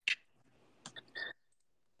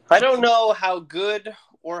I don't know how good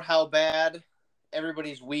or how bad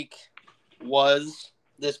everybody's week was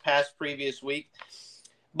this past previous week,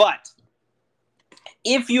 but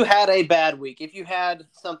if you had a bad week, if you had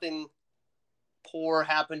something poor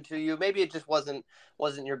happen to you, maybe it just wasn't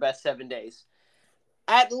your best 7 days.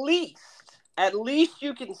 At least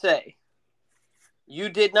you can say you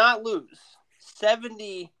did not lose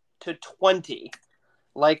 70-20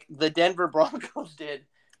 like the Denver Broncos did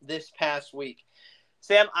this past week.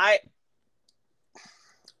 Sam, I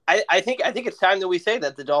think it's time that we say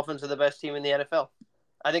that the Dolphins are the best team in the NFL.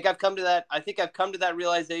 I think I've come to that. I think I've come to that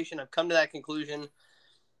realization. I've come to that conclusion.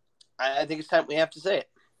 I think it's time we have to say it.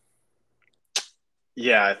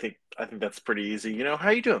 Yeah, I think that's pretty easy. How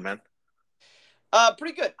you doing, man?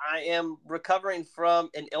 Pretty good. I am recovering from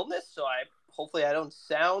an illness, so hopefully I don't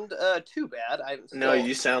sound too bad. No,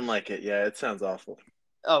 you sound like it. Yeah, it sounds awful.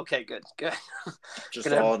 Okay, good.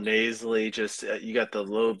 Just all nasally. Just you got the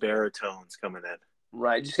low baritones coming in.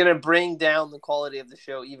 Right, just gonna bring down the quality of the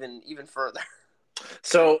show even further.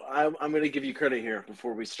 So I'm going to give you credit here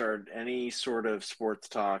before we start any sort of sports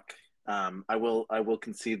talk. I will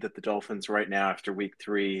concede that the Dolphins right now after week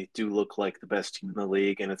 3 do look like the best team in the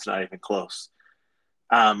league, and it's not even close.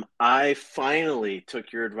 I finally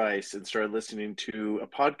took your advice and started listening to a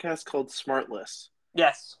podcast called Smartless.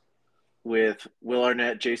 Yes. With Will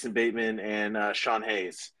Arnett, Jason Bateman, and Sean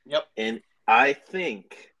Hayes. Yep. And I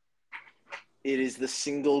think it is the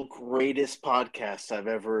single greatest podcast I've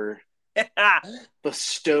ever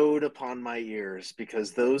bestowed upon my ears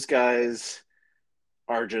because those guys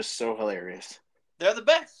are just so hilarious. They're the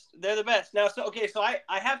best. Now, so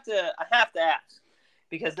I have to ask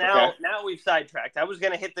because now we've sidetracked. I was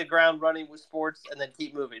going to hit the ground running with sports and then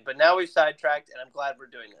keep moving, but now we've sidetracked, and I'm glad we're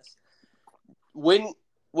doing this.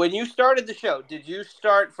 When you started the show, did you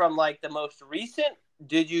start from like the most recent?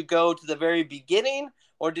 Did you go to the very beginning,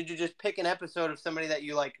 or did you just pick an episode of somebody that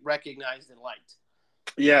you like recognized and liked?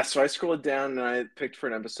 Yeah, so I scrolled down and I picked for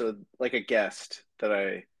an episode like a guest that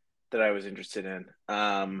I was interested in.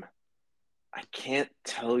 I can't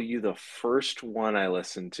tell you the first one I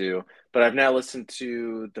listened to, but I've now listened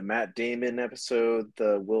to the Matt Damon episode,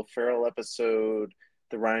 the Will Ferrell episode,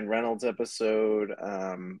 the Ryan Reynolds episode,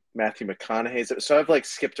 Matthew McConaughey's. So I've like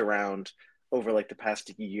skipped around over like the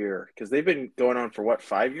past year because they've been going on for what,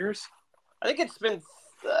 5 years? I think it's been.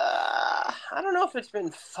 I don't know if it's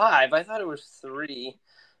been 5. I thought it was 3.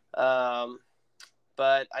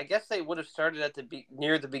 But I guess they would have started at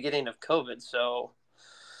near the beginning of COVID. So.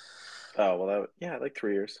 Oh well, like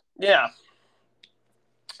 3 years. Yeah.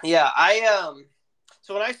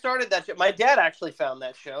 So when I started that show, my dad actually found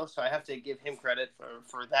that show, so I have to give him credit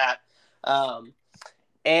for that.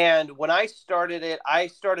 And when I started it, I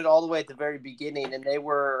started all the way at the very beginning, and they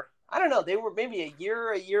were maybe a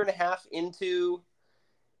year and a half into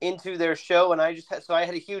their show, and I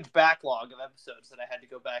had a huge backlog of episodes that I had to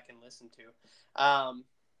go back and listen to.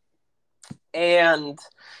 And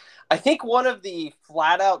I think one of the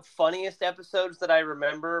flat out funniest episodes that I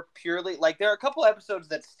remember purely, like there are a couple episodes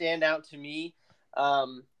that stand out to me.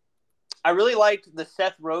 I really liked the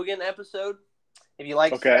Seth Rogen episode. If you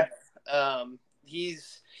like Seth,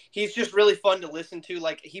 he's just really fun to listen to.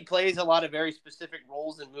 Like he plays a lot of very specific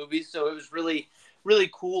roles in movies. So it was really, really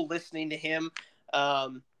cool listening to him.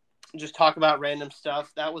 Just talk about random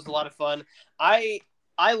stuff. That was a lot of fun. I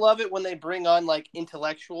love it when they bring on like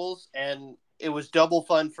intellectuals, and it was double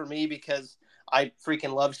fun for me because I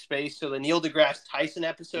freaking love space. So the Neil deGrasse Tyson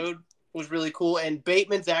episode was really cool. And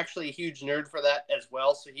Bateman's actually a huge nerd for that as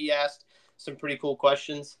well. So he asked some pretty cool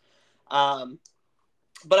questions. But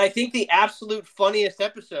I think the absolute funniest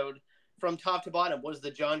episode from top to bottom was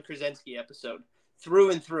the John Krasinski episode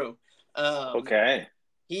through and through.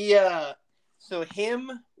 So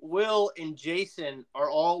him, Will, and Jason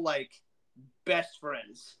are all like best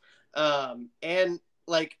friends. And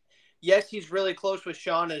like, yes, he's really close with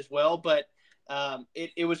Sean as well, but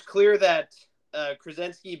it was clear that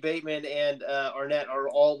Krasinski, Bateman, and Arnett are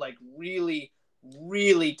all like really,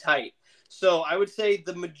 really tight. So I would say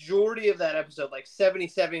the majority of that episode, like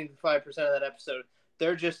 75% of that episode,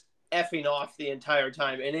 they're just effing off the entire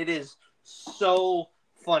time. And it is so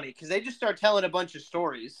funny because they just start telling a bunch of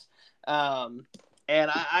stories. And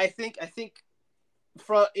I think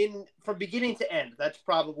from beginning to end, that's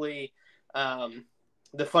probably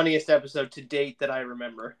the funniest episode to date that I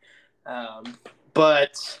remember.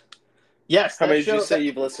 But yes, how many did you say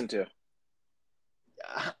you've listened to?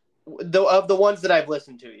 Of the ones that I've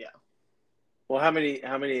listened to, yeah. Well, how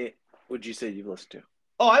many would you say you've listened to?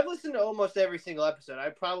 Oh, I've listened to almost every single episode. I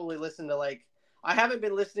probably listened to I haven't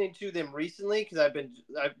been listening to them recently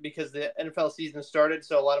because the NFL season started,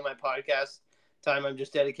 so a lot of my podcasts time I'm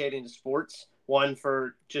just dedicating to sports. One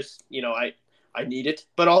for just, I need it,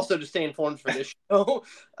 but also to stay informed for this show,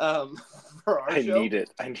 for our I show. need it.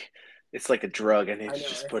 It's like a drug. I need I to know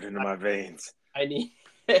just put into my veins. I need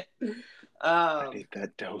it. I need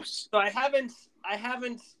that dose. So I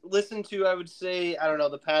haven't listened to, I would say, I don't know,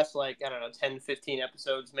 the past, 10, 15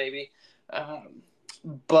 episodes maybe.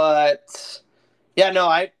 But yeah, no,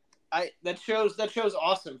 that show's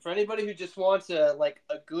awesome for anybody who just wants a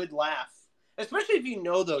good laugh, especially if you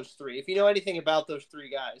know those three, if you know anything about those three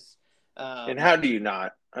guys. And how do you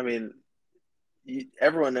not? I mean,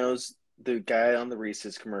 everyone knows the guy on the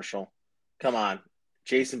Reese's commercial. Come on.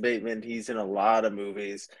 Jason Bateman, he's in a lot of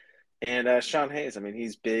movies. And Sean Hayes, I mean,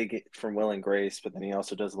 he's big from Will and Grace, but then he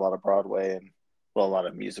also does a lot of Broadway and, well, a lot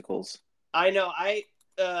of musicals. I know.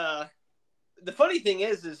 The funny thing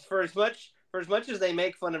is for as much as they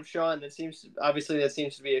make fun of Sean, that seems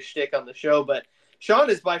to be a shtick on the show. But Sean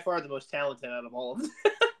is by far the most talented out of all of them.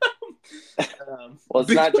 Well,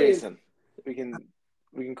 it's not Jason. We can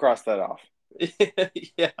cross that off.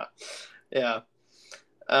 Yeah.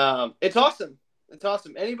 It's awesome. It's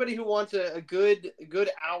awesome. Anybody who wants a good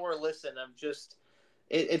hour listen of just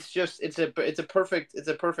it's a perfect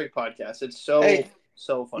podcast. It's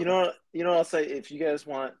so fun. You know what I'll say, if you guys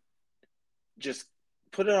want, just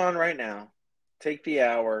put it on right now, take the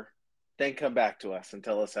hour, then come back to us and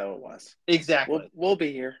tell us how it was. Exactly. We'll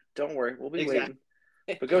be here. Don't worry. We'll be waiting.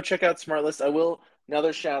 But go check out Smart List. I will,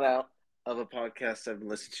 another shout out of a podcast I've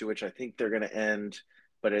listened to, which I think they're going to end,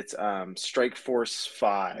 but it's Strike Force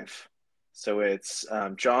 5. So it's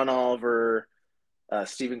John Oliver,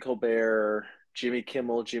 Stephen Colbert, Jimmy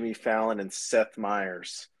Kimmel, Jimmy Fallon, and Seth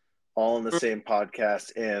Meyers, all in the same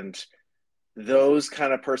podcast. And those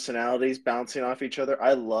kind of personalities bouncing off each other.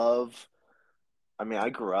 I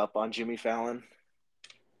grew up on Jimmy Fallon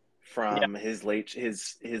from his late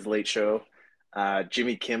show.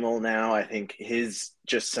 Jimmy Kimmel now, I think his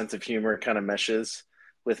just sense of humor kind of meshes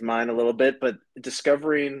with mine a little bit. But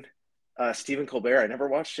discovering Stephen Colbert, I never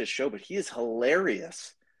watched his show, but he is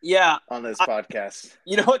hilarious. Yeah, on this podcast.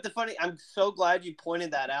 You know what? I'm so glad you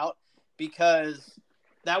pointed that out, because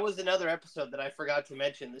that was another episode that I forgot to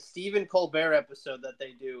mention. The Stephen Colbert episode that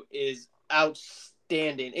they do is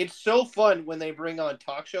outstanding. It's so fun when they bring on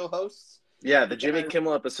talk show hosts. Yeah, the Jimmy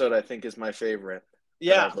Kimmel episode I think is my favorite.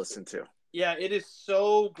 Yeah, that I've listened to. Yeah, it is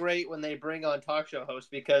so great when they bring on talk show hosts,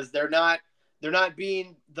 because they're not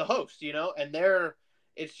being the host, and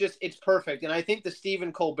it's perfect. And I think the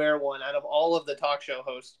Stephen Colbert one, out of all of the talk show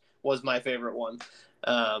hosts, was my favorite one.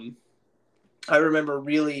 I remember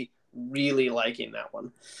really, really liking that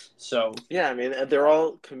one. So yeah, I mean, they're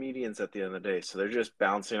all comedians at the end of the day, so they're just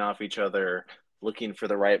bouncing off each other, looking for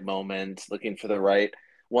the right moment, looking for the right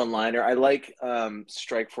one-liner. I like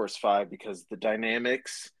Strike Force 5 because the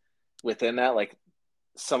dynamics within that, like,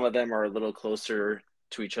 some of them are a little closer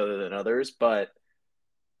to each other than others, but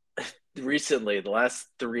recently, the last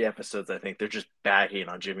 3 episodes, I think they're just bagging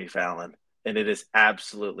on Jimmy Fallon, and it is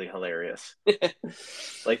absolutely hilarious.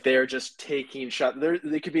 Like, they're just taking shots.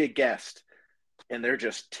 They could be a guest, and they're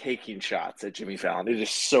just taking shots at Jimmy Fallon. It is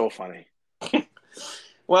so funny.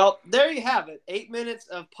 Well, there you have it. 8 minutes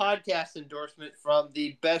of podcast endorsement from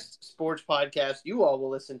the best sports podcast you all will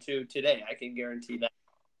listen to today. I can guarantee that.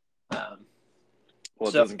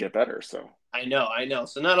 It doesn't get better, so. I know.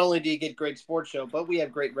 So not only do you get great sports show, but we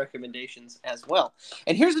have great recommendations as well.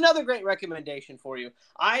 And here's another great recommendation for you.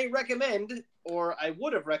 I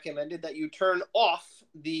would have recommended that you turn off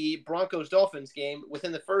the Broncos-Dolphins game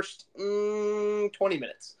within the first 20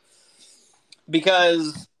 minutes.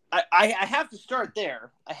 Because I have to start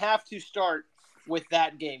there. I have to start with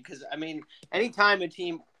that game. Because, I mean, anytime a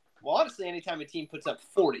team puts up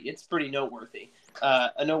 40, it's pretty noteworthy.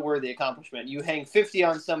 A noteworthy accomplishment. You hang 50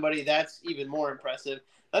 on somebody, that's even more impressive.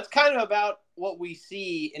 That's kind of about what we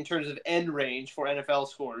see in terms of end range for NFL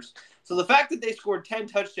scores. So the fact that they scored 10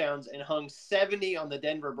 touchdowns and hung 70 on the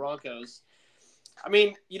Denver Broncos, I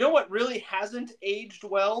mean, you know what really hasn't aged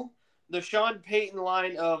well? The Sean Payton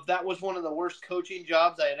line of, that was one of the worst coaching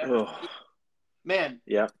jobs I had ever seen. Man,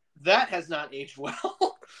 yeah, that has not aged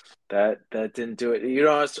well. that didn't do it. You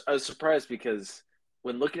know, I was surprised because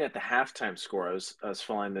when looking at the halftime score, I was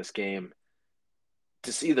following this game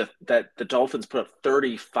to see that the Dolphins put up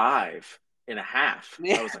 35 and a half.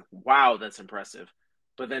 Yeah. I was like, wow, that's impressive.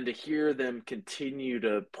 But then to hear them continue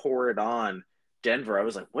to pour it on Denver, I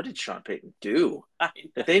was like, what did Sean Payton do?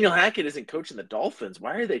 Nathaniel Hackett isn't coaching the Dolphins.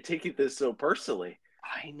 Why are they taking this so personally?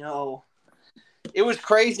 I know. It was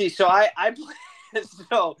crazy. So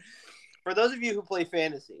so for those of you who play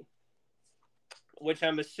fantasy, which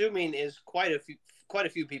I'm assuming is quite quite a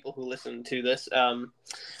few people who listen to this.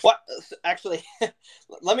 What actually?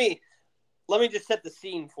 let me just set the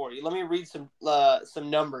scene for you. Let me read some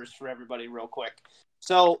numbers for everybody real quick.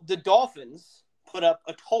 So the Dolphins put up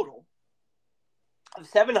a total of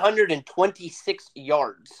 726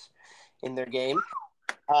 yards in their game.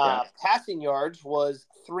 Passing yards was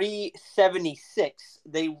 376.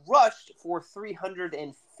 They rushed for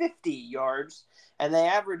 350 yards, and they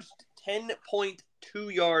averaged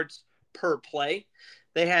 10.2 yards per play.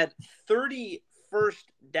 They had 30 first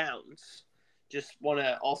downs. Just want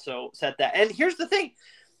to also set that. And here's the thing.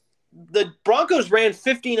 The Broncos ran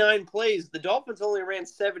 59 plays. The Dolphins only ran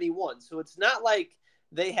 71. So it's not like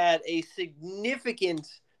they had a significant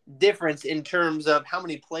difference in terms of how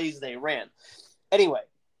many plays they ran. Anyway,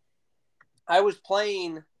 I was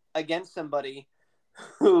playing against somebody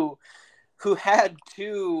who had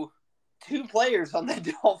two players on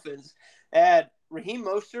the Dolphins. They had Raheem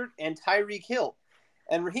Mostert and Tyreek Hill.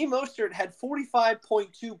 And Raheem Mostert had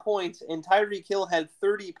 45.2 points, and Tyreek Hill had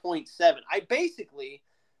 30.7. I basically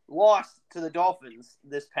lost to the Dolphins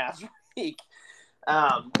this past week.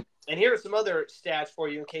 And here are some other stats for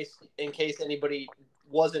you in case anybody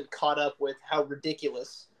wasn't caught up with how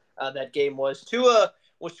ridiculous that game was. Tua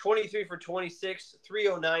was 23 for 26,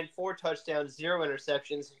 309, 4 touchdowns, 0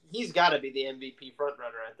 interceptions. He's got to be the MVP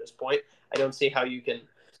frontrunner at this point. I don't see how you can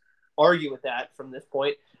argue with that from this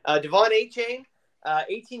point. Devon Achane,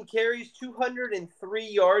 18 carries, 203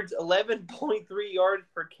 yards, 11.3 yards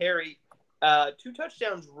per carry, 2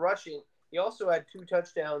 touchdowns rushing. He also had 2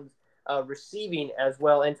 touchdowns receiving as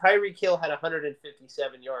well. And Tyreek Hill had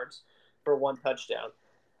 157 yards for 1 touchdown.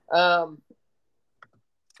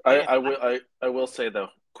 I will say though,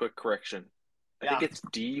 quick correction. I think it's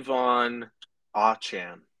Devon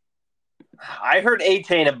Achane. I heard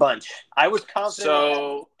A-Chain a bunch. I was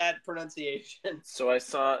confident at pronunciation. So I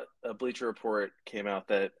saw a Bleacher Report came out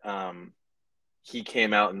that he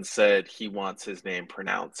came out and said he wants his name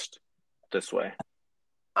pronounced this way.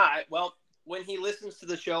 All right. Well, when he listens to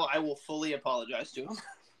the show, I will fully apologize to him.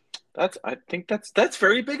 I think that's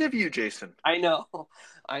very big of you, Jason. I know.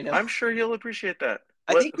 I'm sure he'll appreciate that.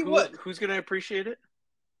 I think he would. Who's going to appreciate it?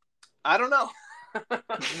 I don't know.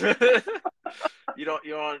 You don't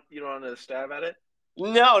want to stab at it?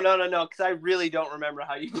 No, because I really don't remember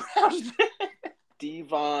how you pronounced it.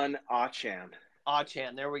 Devon Achane.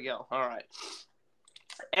 Achane, there we go. All right.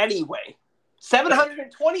 Anyway,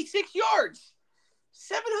 726 yards.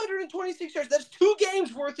 726 yards. That's 2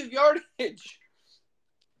 games worth of yardage.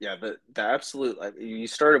 Yeah, the absolute. You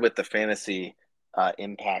started with the fantasy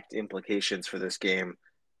impact implications for this game.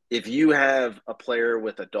 If you have a player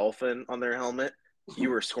with a dolphin on their helmet, you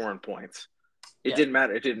were scoring points. It didn't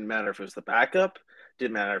matter. It didn't matter if it was the backup.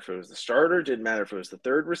 Didn't matter if it was the starter. Didn't matter if it was the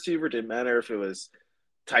third receiver. Didn't matter if it was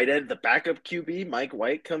tight end. The backup QB, Mike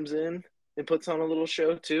White, comes in and puts on a little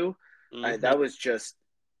show too. Mm-hmm. That was just.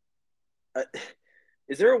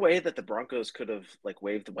 Is there a way that the Broncos could have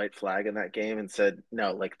waved the white flag in that game and said,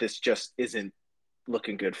 no, this just isn't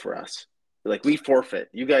looking good for us? We forfeit.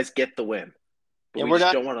 You guys get the win. But we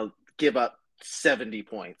just don't want to give up 70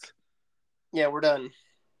 points. Yeah, we're done.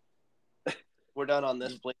 We're done on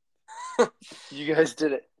this, please. You guys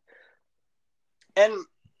did it. And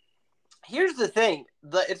here's the thing.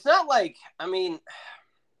 It's not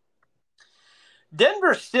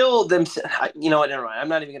Denver still you know what? Never mind. I'm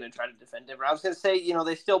not even going to try to defend Denver. I was going to say,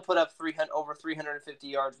 they still put up over 350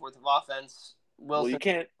 yards worth of offense. Wilson, you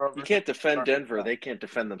can't defend Denver. They can't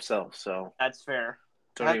defend themselves. So that's fair.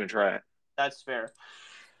 Don't even try it. That's fair.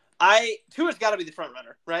 Tua's got to be the front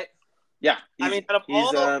runner, right? Yeah.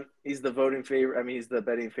 He's the voting favorite. He's the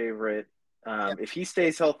betting favorite. If he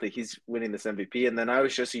stays healthy, he's winning this MVP. And then I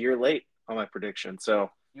was just a year late on my prediction.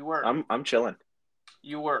 So you were. I'm chilling.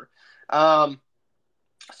 You were.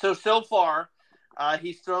 So far,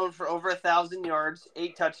 he's thrown for over 1,000 yards,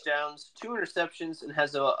 8 touchdowns, 2 interceptions, and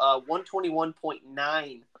has a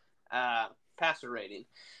 121.9 passer rating,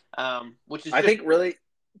 which is. I think really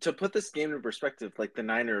to put this game in perspective, the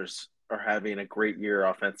Niners are having a great year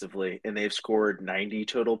offensively, and they've scored 90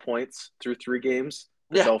 total points through 3 games.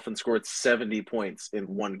 The Dolphins scored 70 points in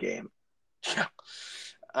 1 game. Yeah.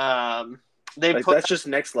 That's just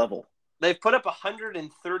next level. They've put up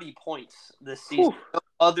 130 points this season. No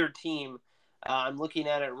other team, I'm looking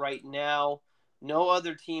at it right now, no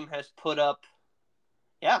other team has put up,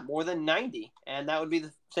 more than 90. And that would be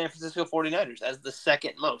the San Francisco 49ers as the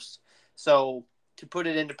second most. So to put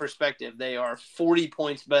it into perspective, they are 40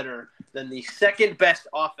 points better than the second best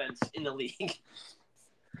offense in the league.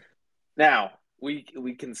 Now, we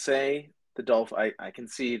can say I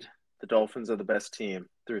concede the Dolphins are the best team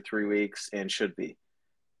through 3 weeks and should be.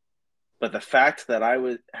 But the fact that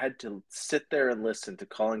had to sit there and listen to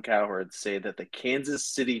Colin Cowherd say that the Kansas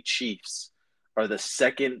City Chiefs are the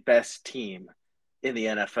second best team in the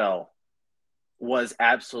NFL was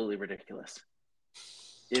absolutely ridiculous.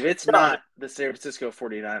 If it's No, not the San Francisco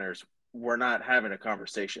 49ers, we're not having a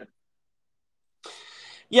conversation.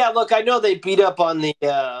 yeah, look, I know they beat up on the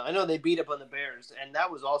Bears, and that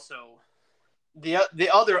was also the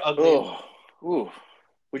other ugly. Oh, ooh.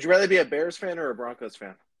 Would you rather be a Bears fan or a Broncos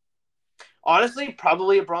fan? Honestly,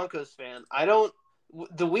 probably a Broncos fan. I don't.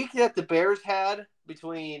 The week that the Bears had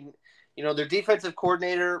between, their defensive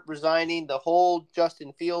coordinator resigning, the whole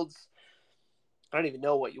Justin Fields, I don't even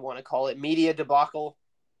know what you want to call it, media debacle.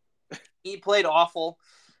 He played awful.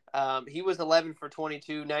 He was 11 for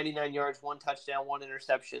 22, 99 yards, 1 touchdown, 1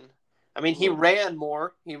 interception. I mean, he Ooh. ran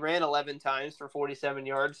more. He ran 11 times for 47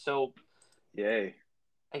 yards. So, Yay.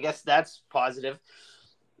 I guess that's positive.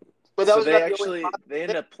 But that So was about the only they end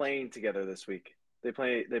positive. up playing together this week. They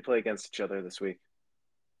play against each other this week.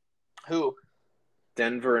 Who?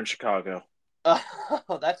 Denver and Chicago.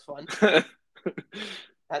 Oh, that's fun. That's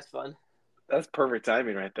That's fun. perfect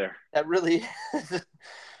timing right there. That really.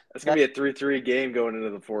 That's gonna that, be a 3-3 game going into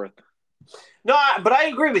the fourth. no, but I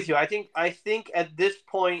agree with you. I think at this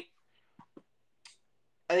point,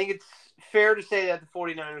 I think it's fair to say that the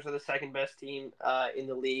 49ers are the second best team in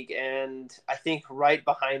the league. And I think right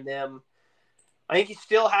behind them, I think you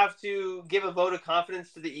still have to give a vote of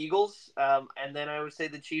confidence to the Eagles. And then I would say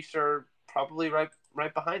the Chiefs are probably right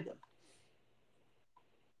behind them.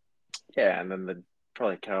 Yeah, and then the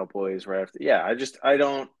probably Cowboys right after. Yeah, I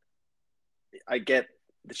don't. I get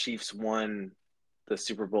the Chiefs won the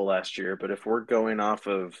Super Bowl last year, but if we're going off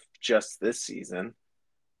of just this season,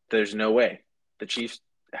 there's no way. The Chiefs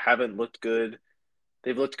haven't looked good.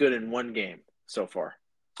 They've looked good in one game so far.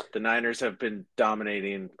 The Niners have been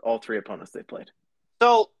dominating all three opponents they played.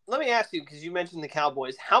 So let me ask you, because you mentioned the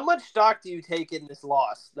Cowboys, how much stock do you take in this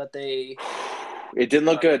loss that they? It didn't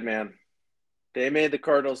look good, man. They made the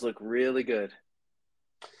Cardinals look really good.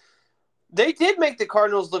 They did make the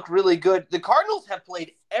Cardinals look really good. The Cardinals have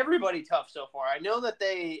played everybody tough so far. I know that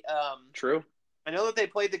they. True. I know that they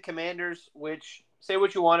played the Commanders, which say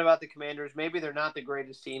what you want about the Commanders. Maybe they're not the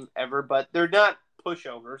greatest team ever, but they're not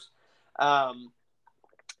pushovers.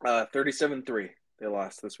 37-3. They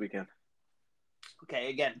lost this weekend. Okay,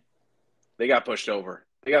 again. They got pushed over.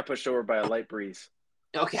 They got pushed over by a light breeze.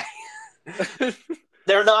 Okay.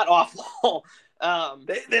 They're not awful.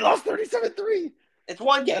 They lost 37-3. It's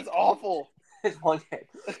one game. That's awful. It's one game.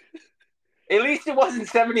 At least it wasn't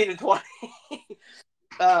 70-20.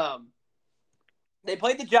 They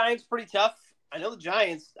played the Giants pretty tough. I know the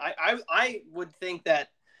Giants. I would think that.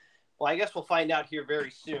 Well, I guess we'll find out here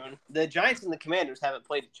very soon. The Giants and the Commanders haven't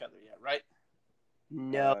played each other yet, right?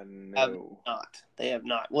 No, have No. not. They have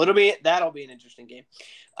not. Well, that'll be an interesting game.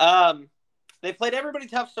 They played everybody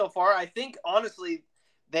tough so far. I think honestly,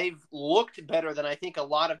 they've looked better than I think a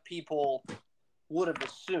lot of people would have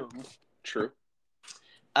assumed. True.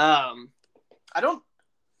 I don't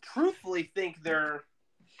truthfully think they're.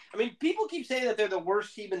 I mean, people keep saying that they're the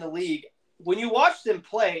worst team in the league. When you watch them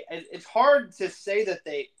play, it's hard to say that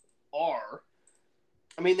they are.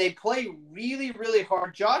 I mean, they play really, really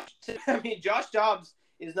hard. Josh Dobbs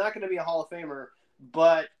is not going to be a Hall of Famer,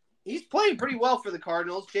 but he's playing pretty well for the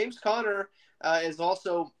Cardinals. James Conner is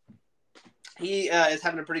also is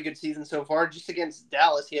having a pretty good season so far. Just against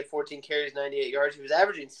Dallas, he had 14 carries, 98 yards. He was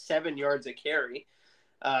averaging 7 yards a carry.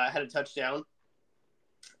 Had a touchdown.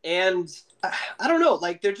 And I don't know,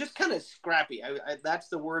 like they're just kind of scrappy. That's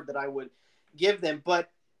the word that I would give them. But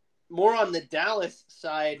more on the Dallas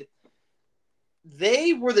side,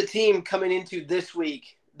 they were the team coming into this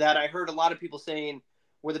week that I heard a lot of people saying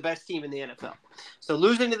were the best team in the NFL. So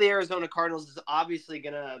losing to the Arizona Cardinals is obviously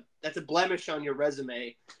that's a blemish on your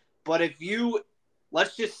resume. But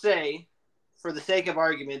let's just say, for the sake of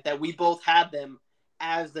argument, that we both had them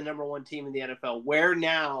as the number one team in the NFL, where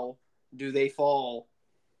now do they fall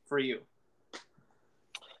for you?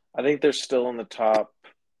 I think they're still in the top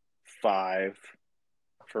 5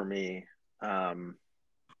 for me.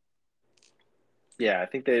 Yeah, I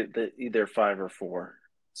think they either 5 or 4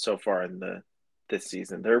 so far in this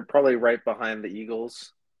season. They're probably right behind the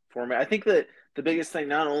Eagles for me. I think that the biggest thing,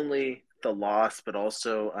 not only the loss, but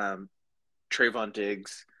also Trayvon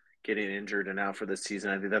Diggs getting injured and out for this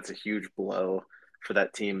season. I think that's a huge blow for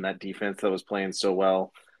that team, that defense that was playing so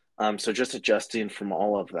well. So just adjusting from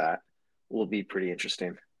all of that will be pretty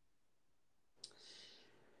interesting.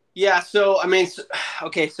 Yeah, so I mean,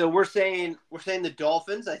 okay, so we're saying the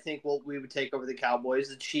Dolphins, I think we would take over the Cowboys.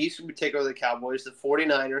 The Chiefs would take over the Cowboys. The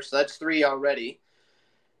 49ers, so that's 3 already.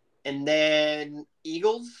 And then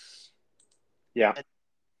Eagles. Yeah.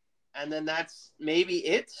 And then that's maybe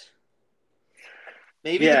it.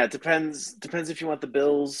 Maybe the Yeah, it depends if you want the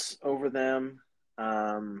Bills over them.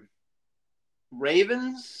 Um,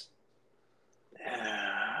 Ravens.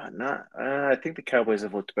 not. I think the Cowboys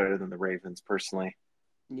have looked better than the Ravens personally.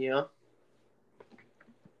 Yeah.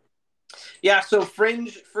 Yeah, so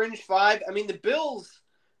fringe five. I mean the Bills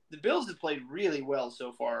have played really well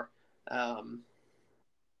so far. Um,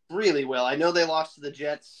 really well. I know they lost to the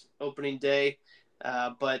Jets opening day,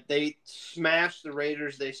 but they smashed the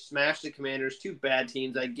Raiders. They smashed the Commanders. Two bad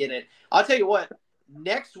teams. I get it. I'll tell you what.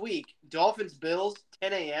 Next week, Dolphins Bills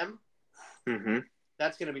 10 a.m. Mm-hmm.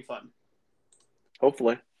 That's going to be fun.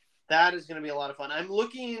 Hopefully. That is going to be a lot of fun. I'm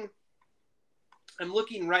looking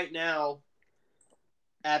right now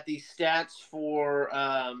at the stats for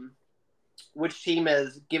which team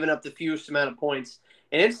has given up the fewest amount of points,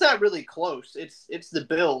 and it's not really close. It's the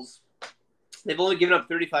Bills. They've only given up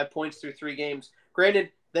 35 points through 3 games.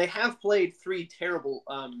 Granted, they have played 3 terrible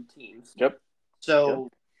teams, Yep. Yep. so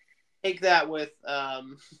take that with.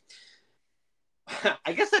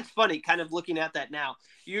 I guess that's funny, kind of looking at that now.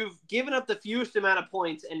 You've given up the fewest amount of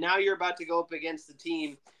points, and now you're about to go up against the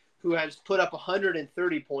team who has put up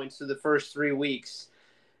 130 points through the first 3 weeks.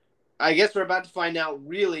 I guess we're about to find out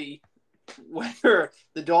really whether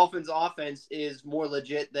the Dolphins' offense is more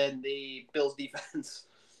legit than the Bills' defense.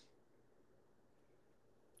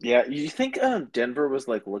 Yeah, you think Denver was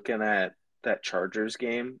like looking at that Chargers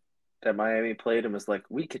game that Miami played and was like,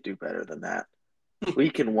 we could do better than that. We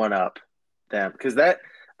can one up them because that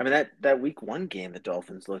week one game the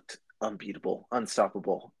Dolphins looked unbeatable,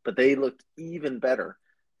 unstoppable, but they looked even better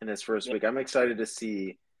in this first Yeah. week. I'm excited to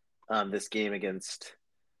see this game against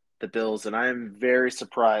the Bills, and I'm very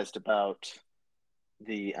surprised about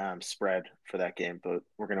the spread for that game, but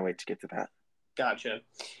we're gonna wait to get to that. Gotcha.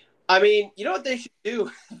 I mean, you know what they should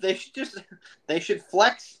do? They should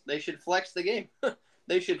flex. They should flex the game.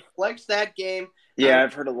 They should flex that game. I mean, Yeah,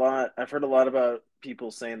 I've heard a lot. I've heard a lot about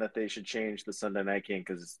people saying that they should change the Sunday night game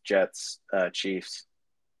because it's Jets, Chiefs,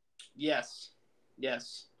 yes,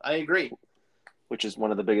 yes, I agree. which is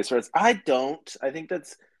one of the biggest threats. I don't. I think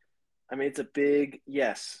that's. I mean, it's a big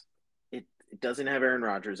yes. It doesn't have Aaron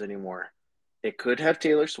Rodgers anymore. It could have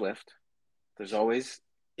Taylor Swift. There's always.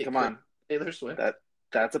 It Come could on, Taylor Swift.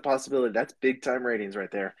 that's a possibility. That's big time ratings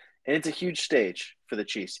right there, and it's a huge stage for the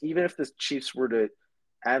Chiefs. Even if the Chiefs were to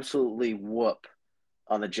absolutely whoop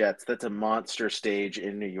on the Jets, that's a monster stage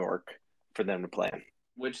in New York for them to play in.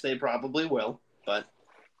 Which they probably will, but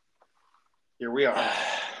here we are.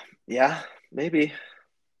 Yeah, maybe.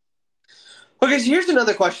 Okay, so here's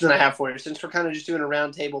another question that I have for you, since we're kind of just doing a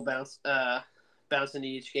round table bounce into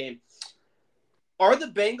each game. Are the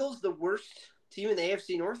Bengals the worst team in the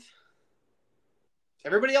AFC North?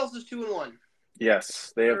 Everybody else is 2-1.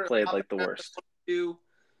 Yes, they have played like the worst.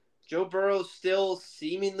 Joe Burrow still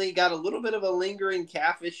seemingly got a little bit of a lingering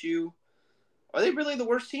calf issue. Are they really the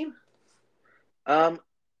worst team? Um,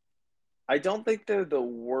 I don't think they're the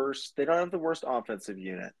worst. They don't have the worst offensive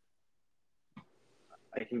unit.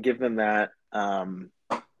 I can give them that.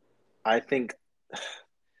 I think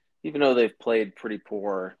even though they've played pretty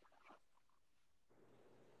poor,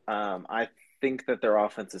 I think that their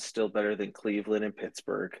offense is still better than Cleveland and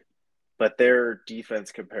Pittsburgh, but their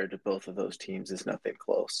defense compared to both of those teams is nothing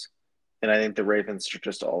close. And I think the Ravens are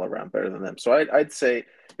just all around better than them. So I'd say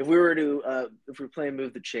if we were to if we're playing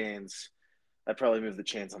move the chains, I'd probably move the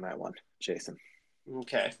chains on that one, Jason.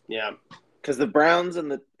 Okay, yeah. Because the Browns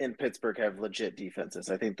and Pittsburgh have legit defenses.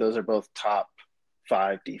 I think those are both top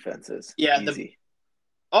 5 defenses. Yeah, Easy.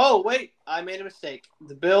 Oh, wait, I made a mistake.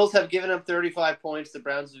 The Bills have given up 35 points. The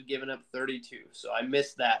Browns have given up 32. So I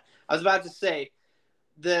missed that. I was about to say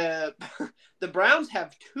the the Browns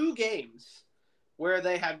have 2 games where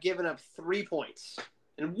they have given up 3 points.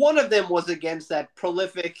 And one of them was against that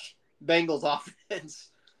prolific Bengals offense.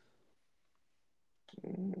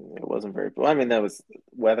 It wasn't very. Well, I mean, that was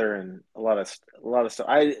weather and a lot of stuff.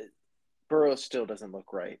 Burrow still doesn't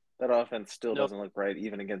look right. That offense still No. doesn't look right,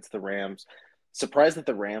 even against the Rams. Surprised that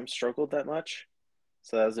the Rams struggled that much.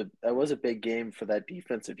 So that was a big game for that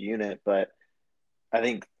defensive unit. But I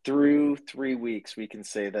think through 3 weeks, we can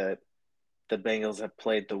say that the Bengals have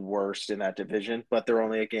played the worst in that division, but they're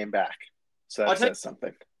only a game back. So I'll that tell you, says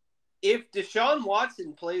something. if Deshaun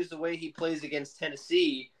Watson plays the way he plays against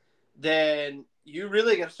Tennessee, then you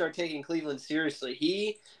really got to start taking Cleveland seriously.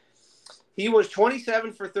 He was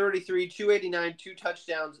 27 for 33, 289, 2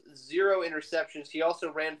 touchdowns, 0 interceptions. He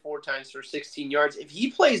also ran 4 times for 16 yards. If he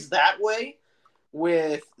plays that way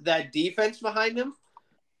with that defense behind him,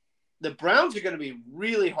 the Browns are going to be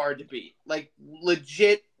really hard to beat. Like,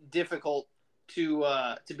 legit difficult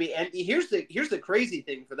to be. And here's the crazy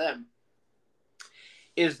thing for them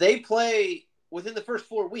is they play within the first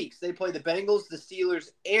 4 weeks. They play the Bengals, the Steelers,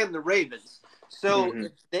 and the Ravens. So Mm-hmm.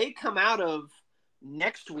 if they come out of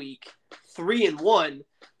next week 3-1,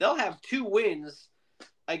 they'll have 2 wins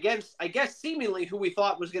against, I guess, seemingly who we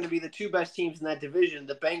thought was going to be the 2 best teams in that division,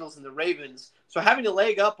 the Bengals and the Ravens. So having a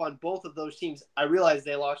leg up on both of those teams, I realize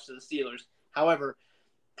they lost to the Steelers. However,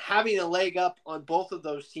 having a leg up on both of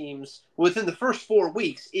those teams within the first 4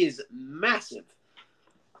 weeks is massive.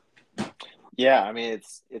 Yeah, I mean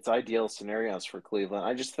it's ideal scenarios for Cleveland.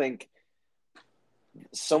 I just think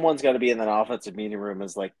someone's got to be in that offensive meeting room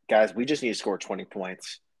as like, guys, we just need to score 20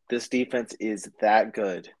 points. This defense is that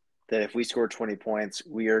good that if we score 20 points,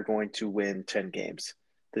 we are going to win 10 games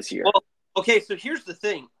this year. Well, okay, so here's the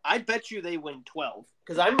thing. I bet you they win 12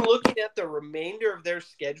 because I'm looking at the remainder of their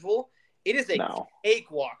schedule. It is a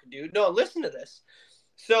cakewalk, dude. No, listen to this.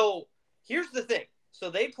 So here's the thing.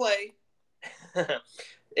 So they play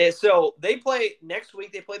next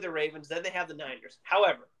week. They play the Ravens. Then they have the Niners.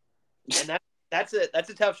 However, and that's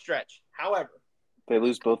a tough stretch. However, they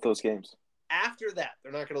lose both those games. After that,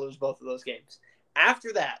 they're not going to lose both of those games.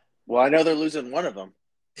 After that, well, I know they're losing one of them.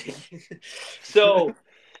 So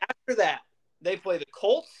after that, they play the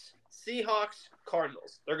Colts, Seahawks,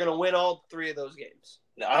 Cardinals. They're going to win all 3 of those games.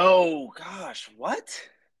 Oh gosh, what?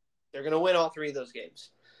 They're going to win all 3 of those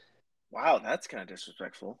games. Wow, that's kind of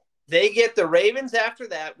disrespectful. They get the Ravens after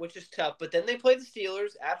that, which is tough, but then they play the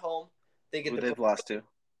Steelers at home. They've lost to.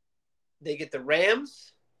 They get the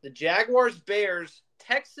Rams, the Jaguars, Bears,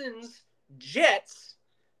 Texans, Jets,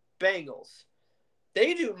 Bengals.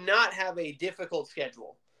 They do not have a difficult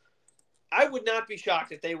schedule. I would not be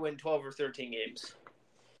shocked if they win 12 or 13 games.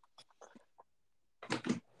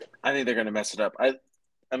 I think they're going to mess it up. I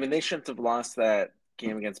mean, they shouldn't have lost that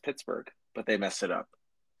game against Pittsburgh, but they messed it up.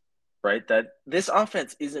 Right? That this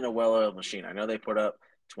offense isn't a well-oiled machine. I know they put up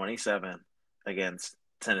 27 against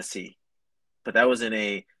Tennessee, but that was in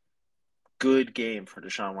a good game for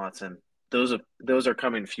Deshaun Watson. Those are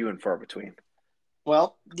coming few and far between.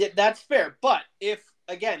 Well, yeah, that's fair. But if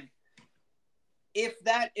that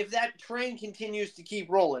train continues to keep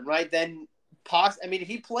rolling, right, then if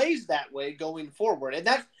he plays that way going forward, and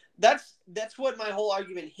that's what my whole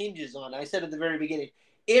argument hinges on. I said at the very beginning,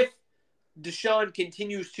 if Deshaun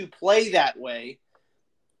continues to play that way,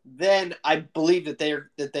 then I believe that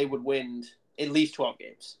they would win at least 12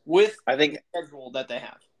 games with the schedule that they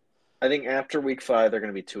have. I think after week 5 they're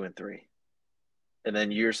going to be 2-3. And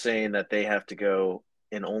then you're saying that they have to go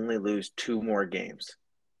and only lose 2 more games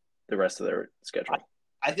the rest of their schedule.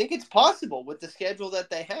 I think it's possible with the schedule that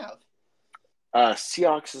they have.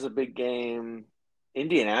 Seahawks is a big game.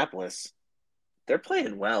 Indianapolis, they're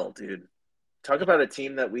playing well, dude. Talk about a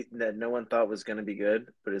team that no one thought was going to be good,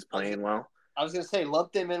 but is playing well. I was going to say,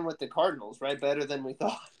 lump them in with the Cardinals, right? Better than we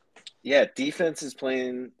thought. Yeah, defense is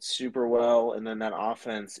playing super well, and then that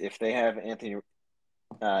offense, if they have Anthony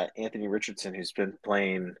Richardson, who's been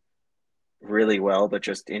playing really well, but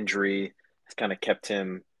just injury has kind of kept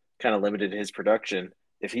him kind of limited his production.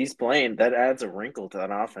 If he's playing, that adds a wrinkle to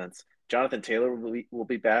that offense. Jonathan Taylor will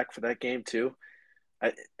be back for that game too.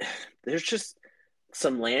 There's just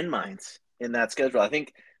some landmines in that schedule. I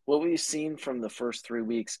think what we've seen from the first 3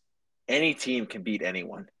 weeks, any team can beat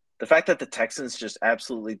anyone. The fact that the Texans just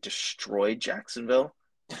absolutely destroyed Jacksonville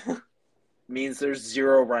means there's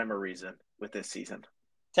zero rhyme or reason with this season.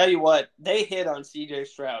 Tell you what, they hit on C.J.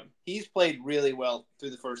 Stroud. He's played really well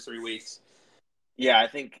through the first 3 weeks. Yeah, I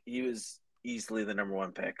think he was easily the number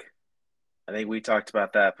 1 pick. I think we talked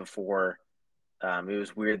about that before. It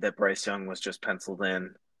was weird that Bryce Young was just penciled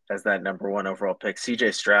in as that number 1 overall pick.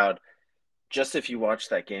 C.J. Stroud, just if you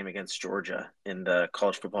watched that game against Georgia in the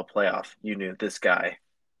college football playoff, you knew this guy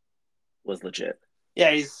was legit.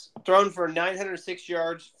 Yeah, he's thrown for 906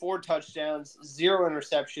 yards, 4 touchdowns, 0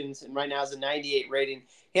 interceptions, and right now has a 98 rating.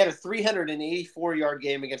 He had a 384-yard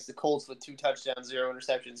game against the Colts with 2 touchdowns, 0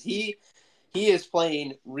 interceptions. He is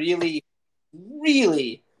playing really,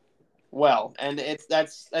 really well, and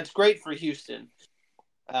that's great for Houston.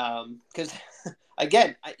 Because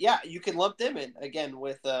again, you can lump them in again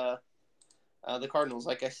with the Cardinals.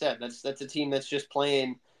 Like I said, that's a team that's just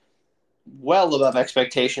playing well above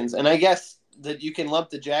expectations, and I guess that you can lump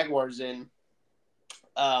the Jaguars in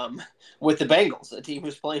with the Bengals, a team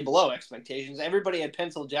who's playing below expectations. Everybody had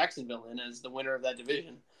penciled Jacksonville in as the winner of that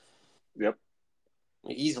division. Yep,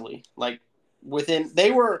 easily. Like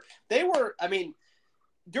they were. I mean,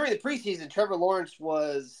 during the preseason, Trevor Lawrence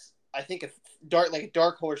was, I think, a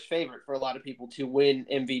dark horse favorite for a lot of people to win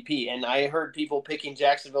MVP, and I heard people picking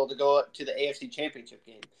Jacksonville to go up to the AFC Championship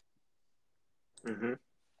game. Mm-hmm.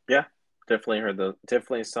 Yeah, Definitely heard those.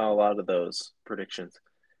 Definitely saw a lot of those predictions.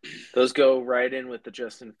 Those go right in with the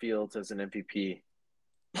Justin Fields as an MVP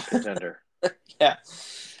contender. Yeah.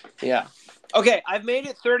 Yeah. Okay, I've made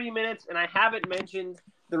it 30 minutes, and I haven't mentioned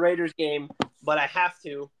the Raiders game, but I have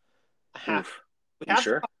to. I have to. Oof. We You have to,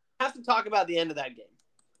 sure? have to talk about the end of that game.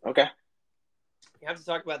 Okay. We have to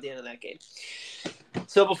talk about the end of that game.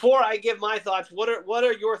 So before I give my thoughts, what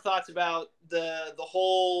are your thoughts about the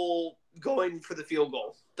whole going for the field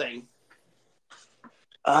goal thing?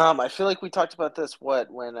 I feel like we talked about this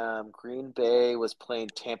when Green Bay was playing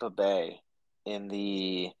Tampa Bay in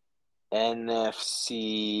the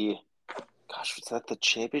NFC. Gosh, was that the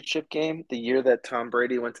championship game? The year that Tom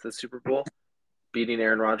Brady went to the Super Bowl, beating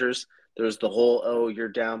Aaron Rodgers. There was the whole you're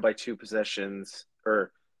down by 2 possessions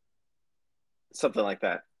or something like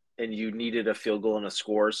that, and you needed a field goal and a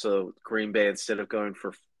score. So Green Bay, instead of going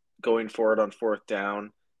for it on fourth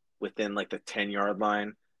down within like the 10-yard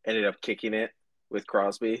line, ended up kicking it with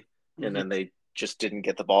Crosby, and then they just didn't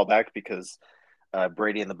get the ball back because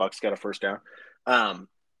Brady and the Bucks got a first down.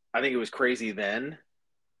 I think it was crazy then.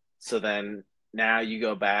 So then now you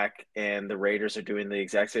go back and the Raiders are doing the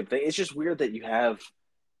exact same thing. It's just weird that you have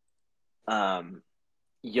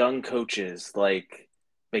young coaches like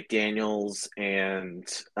McDaniels and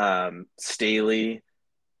Staley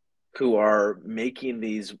who are making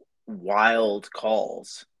these wild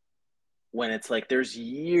calls when it's like there's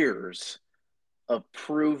years of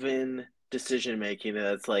proven decision making, and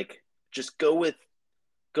it's like just go with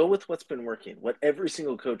what's been working, what every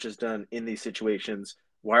single coach has done in these situations.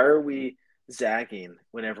 Why are we zagging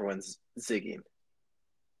when everyone's zigging?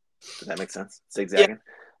 Does that make sense? Yeah, Zigzagging.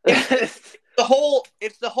 it's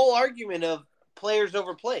the whole argument of players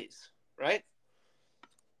over plays, right?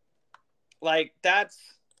 Like that's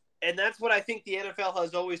what I think the NFL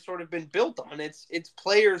has always sort of been built on. It's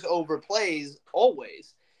players over plays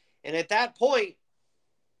always. And at that point,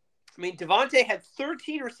 I mean, Devontae had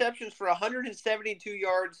 13 receptions for 172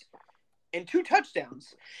 yards and 2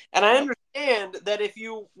 touchdowns. And I understand that if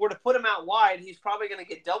you were to put him out wide, he's probably going to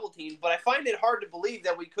get double teamed. But I find it hard to believe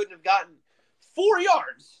that we couldn't have gotten 4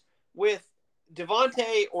 yards with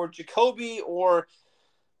Devontae or Jacoby or,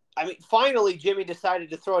 I mean, finally Jimmy decided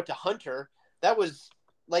to throw it to Hunter. That was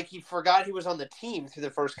like he forgot he was on the team through the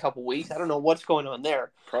first couple weeks. I don't know what's going on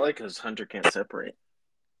there. Probably because Hunter can't separate.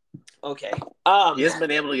 Okay. He hasn't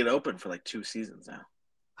been able to get open for like 2 seasons now.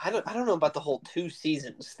 I don't know about the whole 2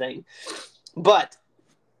 seasons thing, but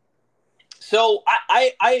so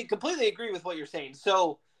I completely agree with what you're saying.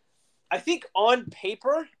 So I think on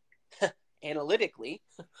paper, analytically,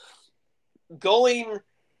 going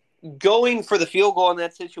for the field goal in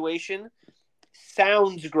that situation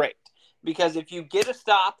sounds great because if you get a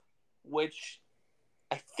stop, which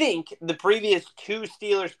I think the previous 2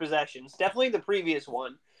 Steelers possessions, definitely the previous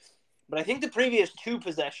one, but I think the previous 2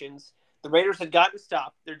 possessions, the Raiders had gotten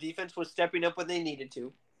stopped. Their defense was stepping up when they needed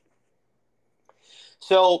to.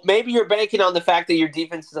 So maybe you're banking on the fact that your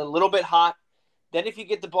defense is a little bit hot. Then if you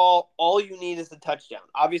get the ball, all you need is the touchdown.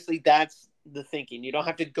 Obviously, that's the thinking. You don't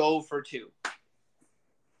have to go for 2.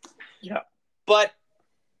 Yeah. But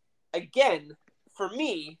again, for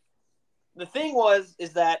me, the thing is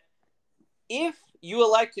that if you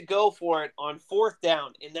elect to go for it on fourth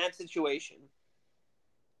down in that situation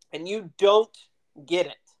and you don't get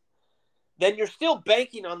it, then you're still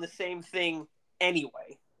banking on the same thing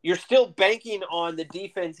anyway. You're still banking on the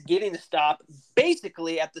defense getting the stop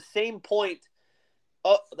basically at the same point,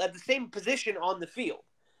 at the same position on the field.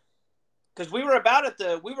 Because we were at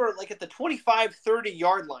the 25,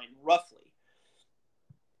 30-yard line, roughly.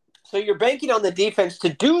 So you're banking on the defense to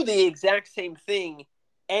do the exact same thing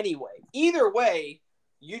anyway. Either way,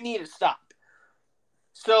 you need a stop.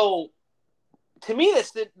 So to me,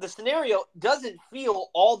 the scenario doesn't feel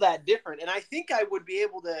all that different. And I think I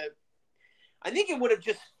think it would have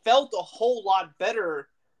just felt a whole lot better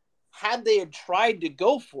had they had tried to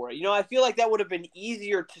go for it. You know, I feel like that would have been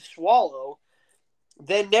easier to swallow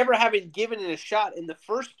than never having given it a shot in the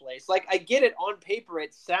first place. Like, I get it on paper,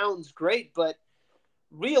 it sounds great, but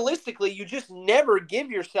realistically, you just never give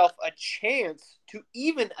yourself a chance to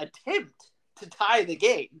even attempt to tie the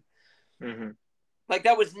game. Mm-hmm. Like,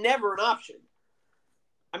 that was never an option.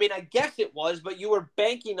 I mean, I guess it was, but you were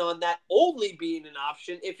banking on that only being an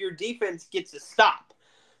option if your defense gets a stop.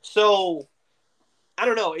 So, I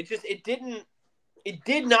don't know. It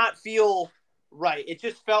did not feel right. It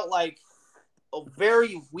just felt like a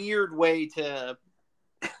very weird way to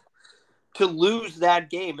lose that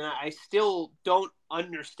game. And I still don't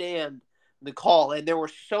understand the call. And there were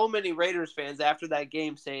so many Raiders fans after that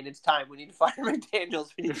game saying, it's time. We need to fire McDaniels.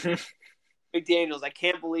 McDaniels, I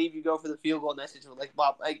can't believe you go for the field goal in that situation. Like,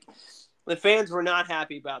 Bob, like The fans were not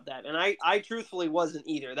happy about that, and I truthfully wasn't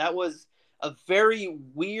either. That was a very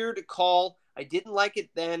weird call. I didn't like it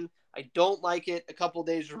then. I don't like it a couple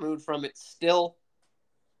days removed from it still.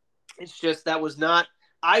 It's just that was not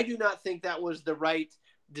 – I do not think that was the right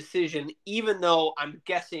decision, even though I'm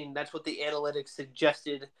guessing that's what the analytics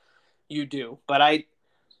suggested you do. But I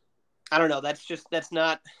don't know. That's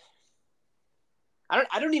not –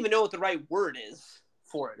 I don't even know what the right word is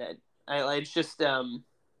for it. It's just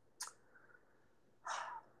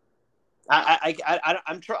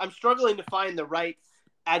I'm struggling to find the right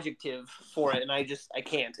adjective for it, and I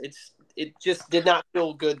can't. It just did not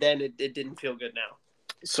feel good then. It didn't feel good now.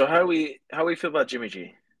 So how do we feel about Jimmy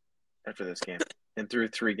G after this game and through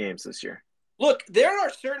 3 games this year? Look, there are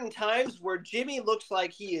certain times where Jimmy looks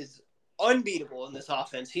like he is unbeatable in this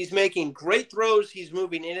offense. He's making great throws. He's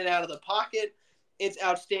moving in and out of the pocket. It's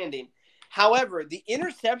outstanding. However, the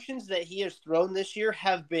interceptions that he has thrown this year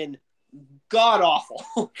have been god awful.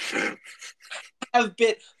 Have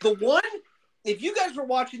been the one. If you guys were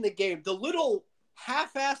watching the game, the little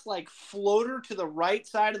half-ass like floater to the right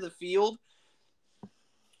side of the field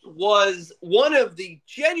was one of the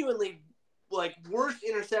genuinely like worst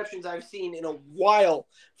interceptions I've seen in a while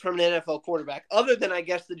from an NFL quarterback, other than I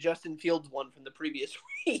guess the Justin Fields one from the previous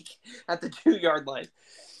week at the 2-yard line.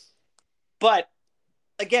 But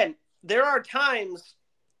again, there are times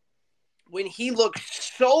when he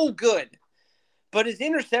looks so good, but his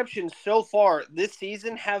interceptions so far this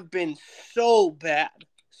season have been so bad.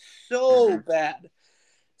 So bad.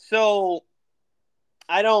 So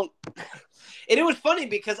I don't – and it was funny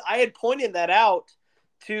because I had pointed that out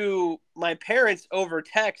to my parents over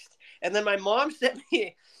text, and then my mom sent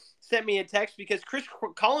me a text because Chris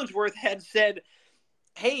Collinsworth had said,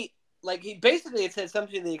 hey, like he basically had said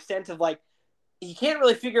something to the extent of like, he can't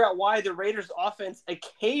really figure out why the Raiders offense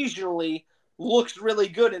occasionally looks really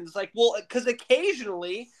good. And it's like, well, because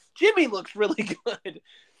occasionally Jimmy looks really good.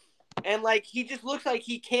 And like, he just looks like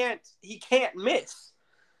he can't miss.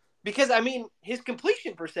 Because, I mean, his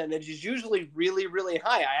completion percentage is usually really, really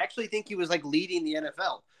high. I actually think he was, like, leading the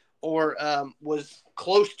NFL or was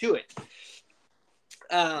close to it.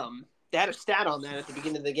 They had a stat on that at the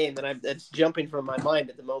beginning of the game that's jumping from my mind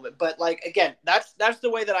at the moment. But, like, again, that's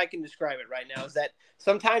the way that I can describe it right now is that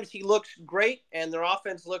sometimes he looks great and their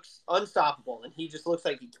offense looks unstoppable, and he just looks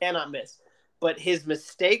like he cannot miss. But his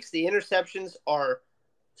mistakes, the interceptions, are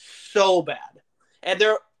so bad. And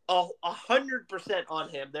they're 100% on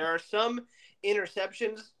him. There are some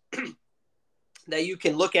interceptions that you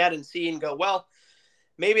can look at and see and go, well,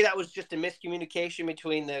 maybe that was just a miscommunication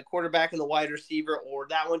between the quarterback and the wide receiver, or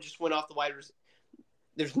that one just went off the wide receiver.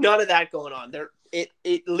 There's none of that going on. At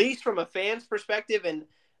least from a fan's perspective and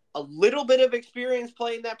a little bit of experience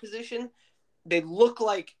playing that position, they look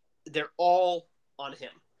like they're all on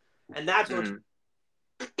him. And that's what's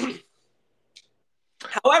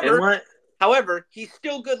However, he's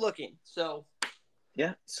still good looking. So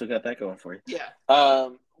yeah, still got that going for you. Yeah.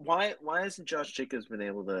 Why hasn't Josh Jacobs been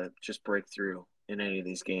able to just break through in any of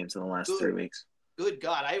these games in the last 3 weeks? Good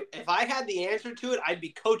God. If I had the answer to it, I'd be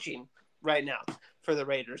coaching right now for the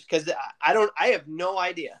Raiders because I have no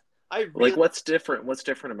idea. What's different? What's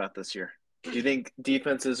different about this year? Do you think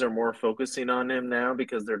defenses are more focusing on him now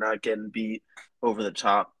because they're not getting beat over the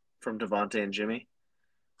top from Devontae and Jimmy?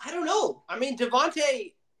 I don't know. I mean,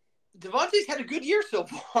 Devontae's had a good year so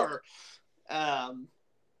far. I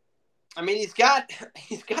mean, he's got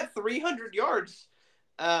 300 yards.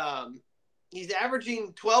 He's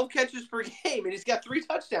averaging 12 catches per game, and he's got 3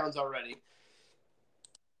 touchdowns already.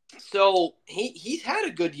 So he's had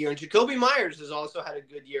a good year, and Jacoby Myers has also had a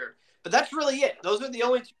good year. But that's really it. Those are the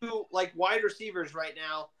only 2 like wide receivers right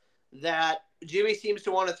now that Jimmy seems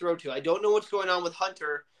to want to throw to. I don't know what's going on with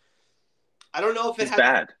Hunter. I don't know if he's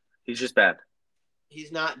bad. He's just bad.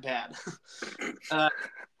 He's not bad.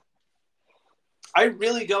 I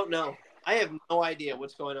really don't know. I have no idea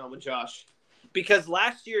what's going on with Josh. Because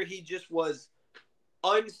last year he just was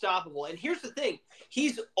unstoppable. And here's the thing.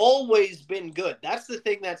 He's always been good. That's the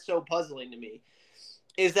thing that's so puzzling to me.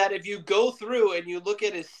 Is that if you go through and you look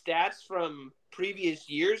at his stats from previous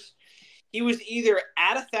years, he was either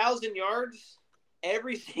at 1,000 yards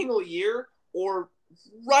every single year or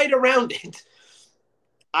right around it.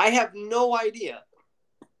 I have no idea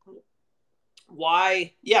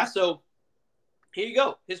why. Yeah, so here you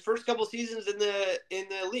go. His first couple seasons in the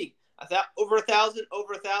league. Over 1,000,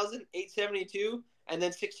 872, and then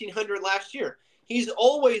 1,600 last year. He's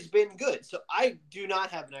always been good. So I do not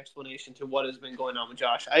have an explanation to what has been going on with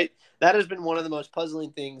Josh. That has been one of the most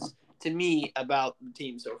puzzling things to me about the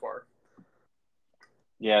team so far.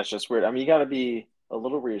 Yeah, it's just weird. I mean, you got to be a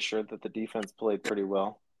little reassured that the defense played pretty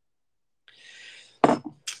well.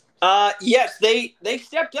 Yes, they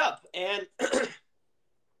stepped up, and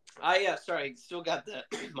sorry, still got the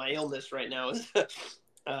my illness right now is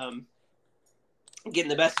um getting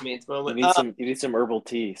the best of me at the moment. You need some herbal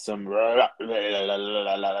tea, some get a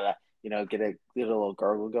little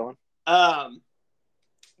gargle going. Um,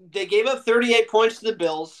 they gave up 38 points to the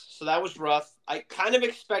Bills, so that was rough. I kind of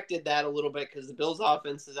expected that a little bit because the Bills'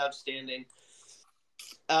 offense is outstanding.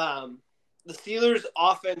 Um, the Steelers'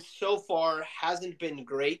 offense so far hasn't been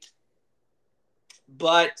great,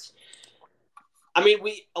 but I mean,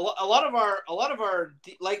 a lot of our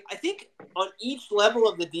like I think on each level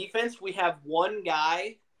of the defense we have one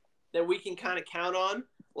guy that we can kind of count on.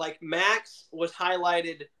 Like Max was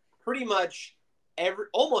highlighted pretty much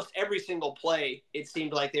almost every single play. It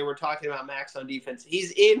seemed like they were talking about Max on defense.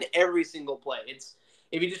 He's in every single play. It's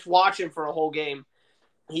if you just watch him for a whole game,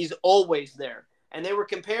 he's always there. And they were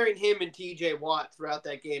comparing him and TJ Watt throughout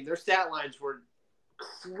that game. Their stat lines were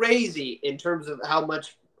crazy in terms of how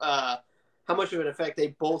much of an effect they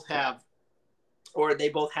both have or they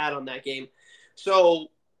both had on that game.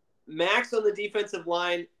 So Max on the defensive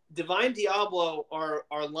line, Divine Diablo, our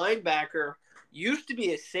linebacker, used to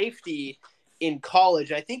be a safety in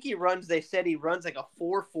college. I think they said he runs like a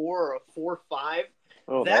 4.4 or a 4.5.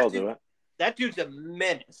 Oh, that'll do it. That dude's a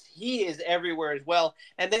menace. He is everywhere as well.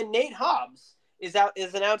 And then Nate Hobbs is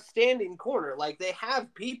an outstanding corner. Like they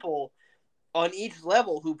have people on each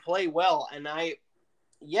level who play well. And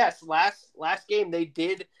last game they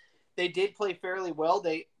did play fairly well.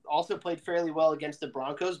 They also played fairly well against the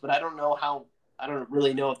Broncos, but I don't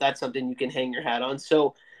really know if that's something you can hang your hat on.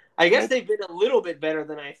 So I guess they've been a little bit better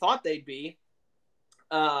than I thought they'd be.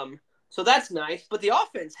 So that's nice, but the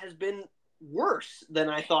offense has been worse than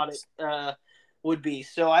I thought it would be.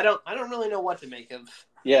 So I don't really know what to make of.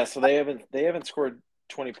 Yeah, so they haven't scored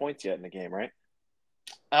 20 points yet in the game, right?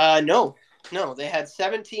 No, they had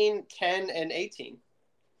 17, 10, and 18.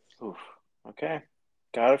 Oof. Okay,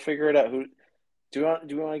 gotta figure it out. Who do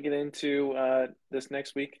we want to get into this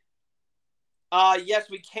next week? Yes,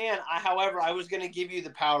 we can. However, I was going to give you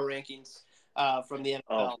the power rankings from the NFL.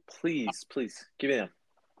 Oh, please, give me them.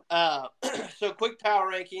 So quick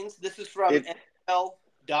power rankings. This is from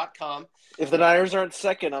NFL.com. If the Niners aren't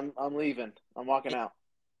second, I'm leaving. I'm walking out.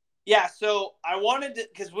 Yeah, so I wanted to,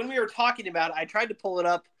 because when we were talking about it, I tried to pull it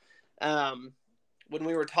up when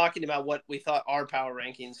we were talking about what we thought our power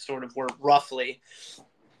rankings sort of were roughly,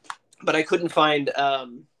 but I couldn't find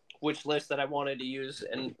which list that I wanted to use,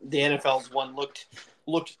 and the NFL's one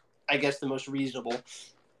looked, I guess, the most reasonable.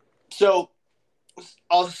 So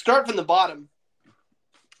I'll start from the bottom.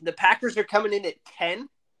 The Packers are coming in at 10.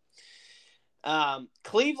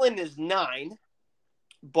 Cleveland is 9.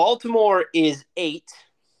 Baltimore is 8.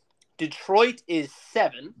 Detroit is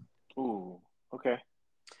 7. Ooh, okay.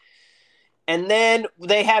 And then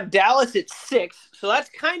they have Dallas at 6. So that's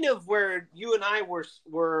kind of where you and I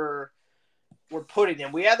were putting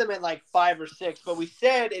them. We had them at like 5 or 6, but we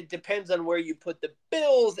said it depends on where you put the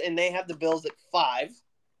Bills, and they have the Bills at 5.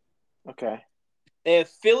 Okay. They have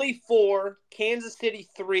Philly 4, Kansas City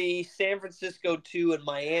 3, San Francisco 2, and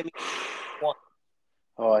Miami 1.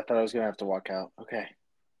 Oh, I thought I was going to have to walk out. Okay.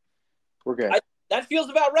 We're good. That feels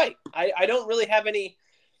about right. I don't really have any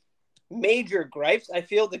major gripes. I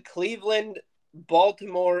feel the Cleveland,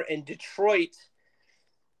 Baltimore, and Detroit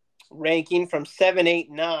ranking from 7,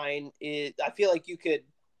 8, 9 is, I feel like you could,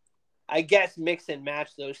 I guess, mix and match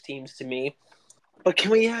those teams to me. But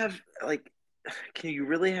can you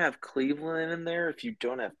really have Cleveland in there if you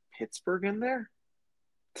don't have Pittsburgh in there?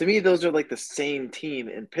 To me, those are like the same team,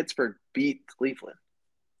 and Pittsburgh beat Cleveland.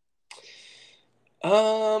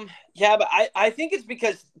 Yeah, but I think it's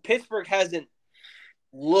because Pittsburgh hasn't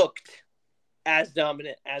looked as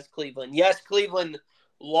dominant as Cleveland. Yes, Cleveland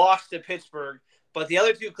lost to Pittsburgh, but the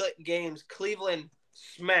other two games, Cleveland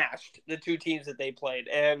smashed the two teams that they played,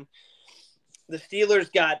 and the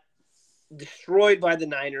Steelers got destroyed by the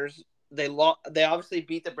Niners. They obviously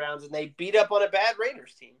beat the Browns, and they beat up on a bad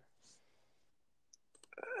Raiders team.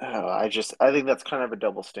 Oh, I think that's kind of a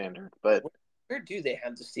double standard. But where do they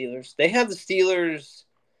have the Steelers? They have the Steelers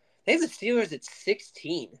at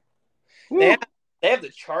 16. They have the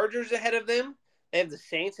Chargers ahead of them. They have the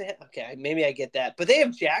Saints ahead. Okay, maybe I get that. But they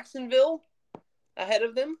have Jacksonville ahead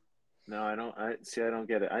of them. No, I don't. I don't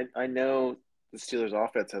get it. I know the Steelers'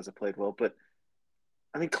 offense hasn't played well, but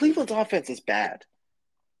I mean, Cleveland's offense is bad.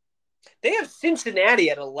 They have Cincinnati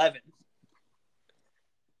at 11.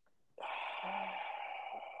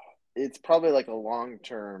 It's probably like a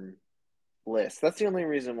long-term list. That's the only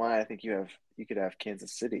reason why I think you could have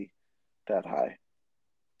Kansas City that high.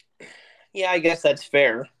 Yeah, I guess that's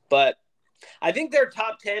fair, but I think their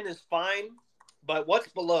top 10 is fine. But what's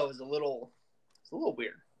below is it's a little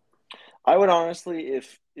weird. I would honestly,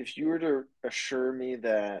 if you were to assure me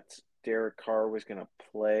that Derek Carr was going to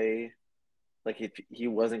play, like if he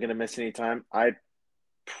wasn't going to miss any time, I'd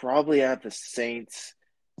probably have the Saints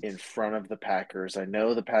in front of the Packers. I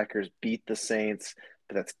know the Packers beat the Saints,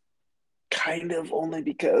 but that's kind of only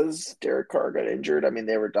because Derek Carr got injured. I mean,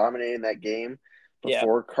 they were dominating that game Yeah.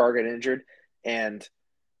 before Carr got injured. And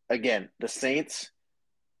again, the Saints,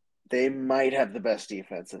 they might have the best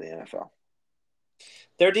defense in the NFL.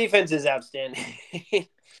 Their defense is outstanding.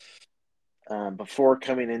 Before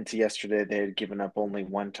coming into yesterday, they had given up only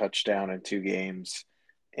one touchdown in 2 games.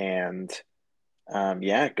 And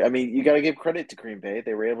yeah, I mean, you got to give credit to Green Bay.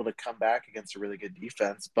 They were able to come back against a really good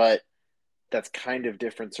defense, but that's kind of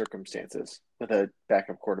different circumstances with a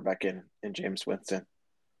backup quarterback in James Winston.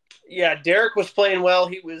 Yeah, Derek was playing well.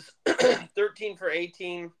 He was 13 for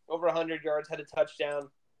 18, over 100 yards, had a touchdown.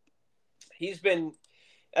 That's been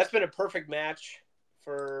a perfect match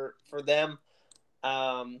for them.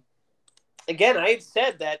 Again, I had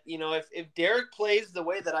said that, if Derek plays the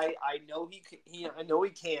way that I know he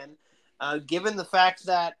can, given the fact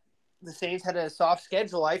that the Saints had a soft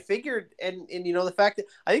schedule, I figured, and the fact that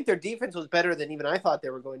I think their defense was better than even I thought they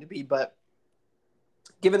were going to be, but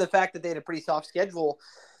given the fact that they had a pretty soft schedule,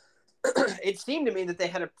 it seemed to me that they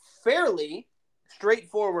had a fairly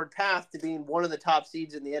straightforward path to being one of the top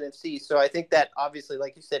seeds in the NFC. So I think that obviously,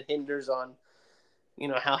 like you said, hinders on,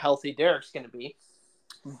 how healthy Derek's going to be.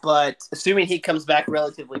 But assuming he comes back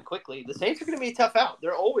relatively quickly, the Saints are going to be tough out.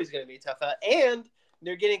 They're always going to be tough out. And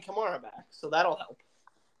they're getting Kamara back, so that'll help.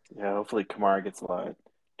 Yeah, hopefully Kamara gets a lot of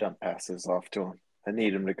dump passes off to him. I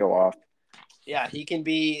need him to go off. Yeah, he can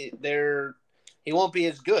be there. He won't be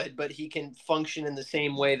as good, but he can function in the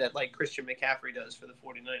same way that like Christian McCaffrey does for the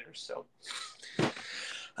 49ers. So,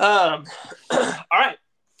 all right,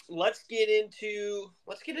 let's get into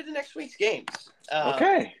next week's games.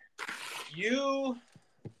 Okay. You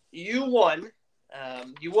won.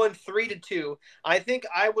 You won 3-2. I think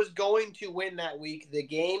I was going to win that week. The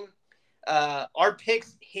game, our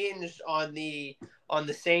picks hinged on the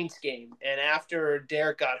Saints game, and after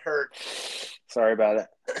Derek got hurt, sorry about it.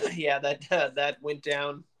 Yeah, that went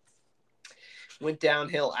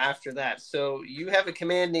downhill after that. So you have a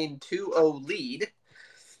commanding 2-0 lead,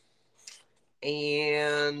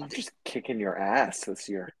 and I'm just kicking your ass this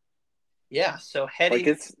year. Yeah, so heading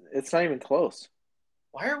like it's not even close.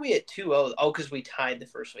 Why are we at 2-0? Oh, because we tied the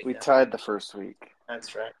first week. We tied the first week.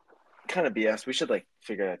 That's right. Kind of BS. We should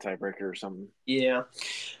figure out a tiebreaker or something. Yeah.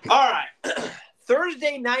 All right.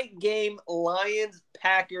 Thursday night game, Lions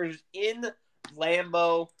Packers in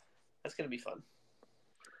Lambeau. That's gonna be fun.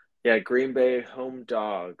 Yeah, Green Bay home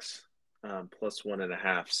dogs,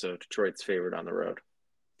 +1.5. So Detroit's favored on the road.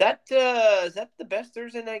 Is that the best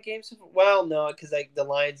Thursday night game? Well, no, because the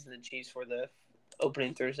Lions and the Chiefs were the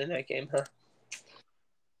opening Thursday night game, huh?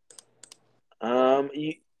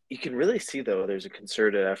 You can really see though there's a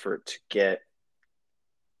concerted effort to get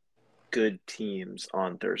good teams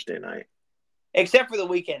on Thursday night. Except for the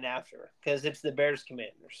weekend after, because it's the Bears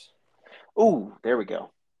Commanders. Oh, there we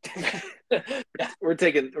go. We're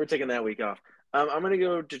taking that week off. I'm gonna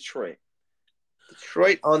go Detroit.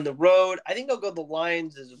 Detroit on the road. I think I'll go the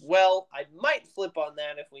Lions as well. I might flip on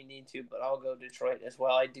that if we need to, but I'll go Detroit as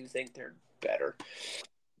well. I do think they're better.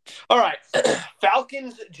 All right.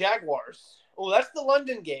 Falcons, Jaguars. Oh, that's the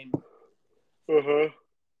London game. Uh-huh.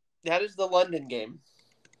 That is the London game.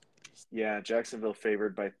 Yeah, Jacksonville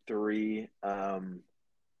favored by 3.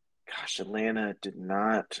 Atlanta did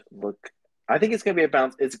not look. I think it's going to be a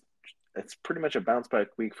bounce. It's pretty much a bounce back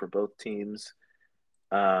week for both teams.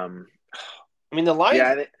 I mean, the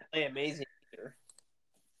Lions play amazing either.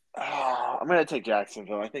 I'm going to take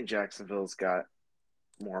Jacksonville. I think Jacksonville's got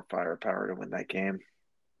more firepower to win that game.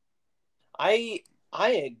 I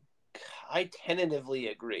tentatively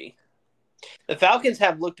agree. The Falcons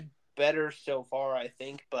have looked better so far, I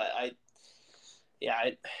think, but I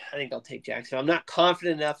think I'll take Jacksonville. I'm not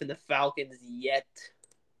confident enough in the Falcons yet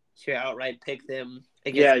to outright pick them.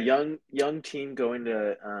 Yeah, young team going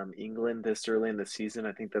to England this early in the season.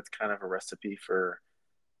 I think that's kind of a recipe for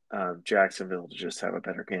Jacksonville to just have a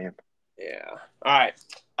better game. Yeah. All right.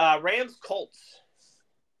 Rams Colts.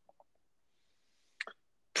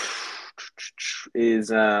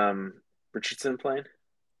 Is Richardson playing?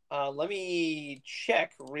 Let me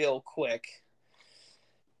check real quick.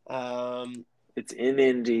 It's in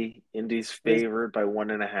Indy. Indy's favored by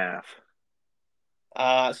 1.5.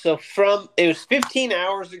 So it was 15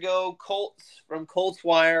 hours ago. Colts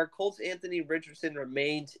Wire. Colts Anthony Richardson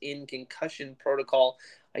remains in concussion protocol.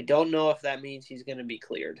 I don't know if that means he's going to be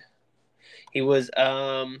cleared. He was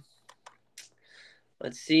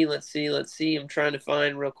Let's see. I'm trying to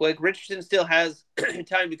find real quick. Richardson still has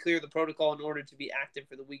time to clear the protocol in order to be active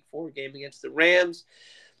for the Week 4 game against the Rams.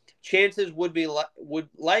 Chances would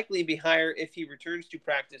likely be higher if he returns to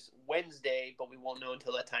practice Wednesday, but we won't know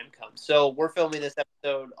until that time comes. So we're filming this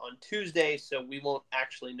episode on Tuesday, so we won't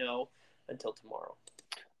actually know until tomorrow.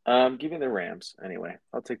 Give me the Rams anyway.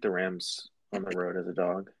 I'll take the Rams on the road as a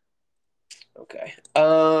dog. Okay.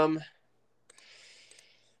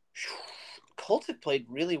 Colts have played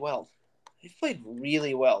really well. They've played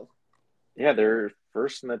really well. Yeah, they're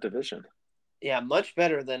first in that division. Yeah, much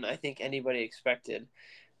better than I think anybody expected.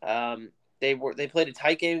 They played a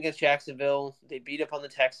tight game against Jacksonville. They beat up on the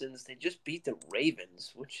Texans. They just beat the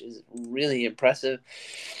Ravens, which is really impressive.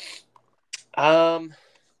 I'll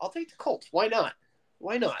take the Colts. Why not?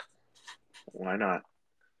 Why not?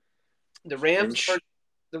 The Rams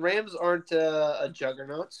aren't a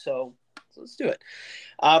juggernaut, so let's do it.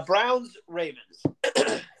 Browns Ravens.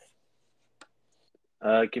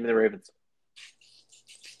 Give me the Ravens.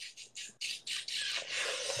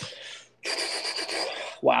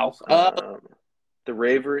 Wow. The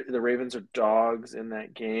Ravens are dogs in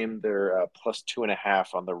that game. They're plus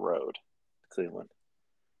 2.5 on the road. Cleveland.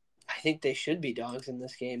 I think they should be dogs in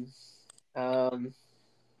this game.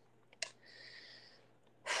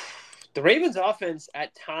 The Ravens offense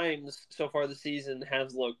at times so far this season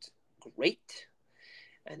has looked great,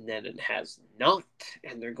 and then it has not.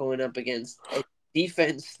 And they're going up against a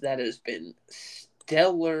defense that has been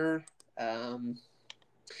stellar.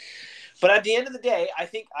 But at the end of the day, I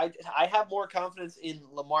think I have more confidence in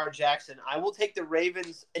Lamar Jackson. I will take the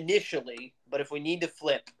Ravens initially, but if we need to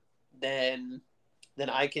flip, then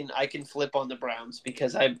I can flip on the Browns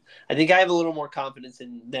because I think I have a little more confidence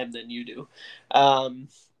in them than you do. A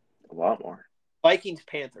lot more. Vikings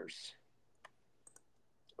Panthers.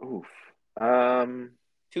 Oof.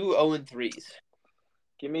 2-0-3s.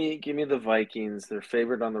 Give me the Vikings. They're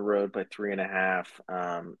favored on the road by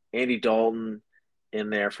 3.5. Andy Dalton in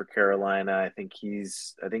there for Carolina. I think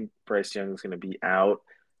Bryce Young's going to be out.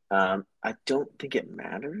 I don't think it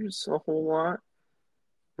matters a whole lot.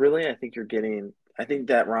 Really, I think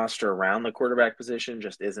that roster around the quarterback position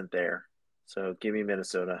just isn't there. So give me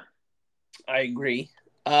Minnesota. I agree.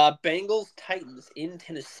 Bengals Titans in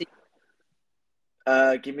Tennessee.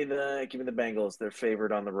 Give me the Bengals. They're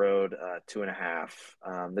favored on the road,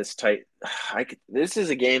 2.5. This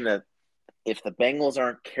is a game that if the Bengals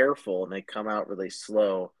aren't careful and they come out really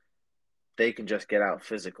slow, they can just get out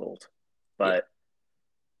physical. But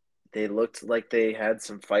they looked like they had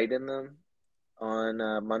some fight in them on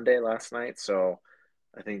Monday last night. So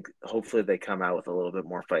I think hopefully they come out with a little bit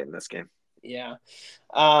more fight in this game. Yeah,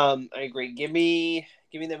 I agree. Give me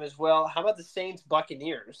them as well. How about the Saints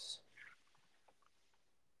Buccaneers?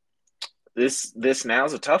 This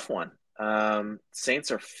now's a tough one. Saints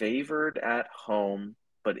are favored at home,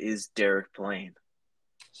 but is Derek playing?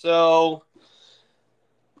 So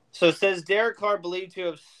it says Derek Carr believed to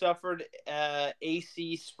have suffered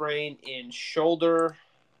AC sprain in shoulder.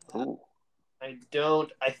 Ooh. I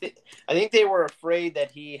think they were afraid that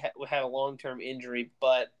he had a long-term injury,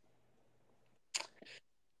 but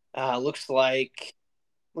looks like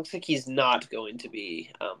he's not going to be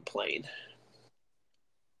playing.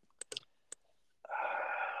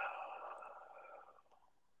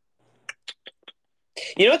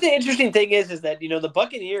 You know what the interesting thing is that the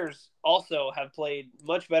Buccaneers also have played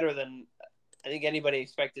much better than I think anybody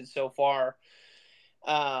expected so far.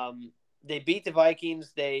 They beat the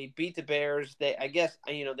Vikings, they beat the Bears. They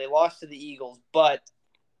lost to the Eagles, but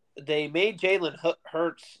they made Jalen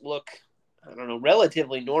Hurts look, I don't know,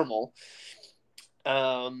 relatively normal.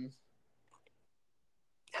 I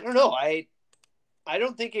don't know. I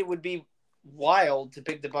don't think it would be wild to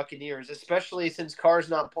pick the Buccaneers, especially since Carr's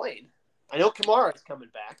not playing. I know Kamara's coming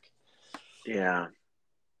back. Yeah.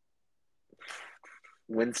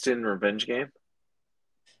 Winston revenge game?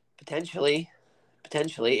 Potentially.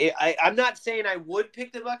 I'm not saying I would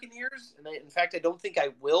pick the Buccaneers, and in fact, I don't think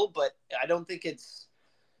I will. But I don't think it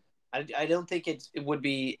would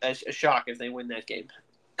be a shock if they win that game.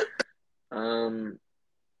 I'll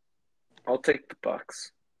take the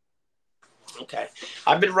Bucs. Okay,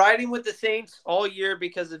 I've been riding with the Saints all year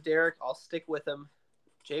because of Derek. I'll stick with them.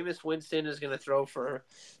 Jameis Winston is going to throw for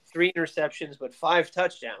 3 interceptions, but 5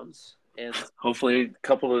 touchdowns, and hopefully a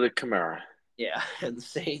couple of the Kamara. Yeah, and the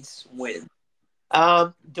Saints win.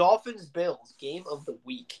 Dolphins Bills game of the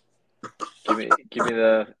week. Give me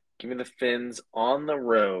the Fins on the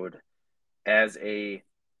road as a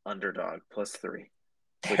underdog +3.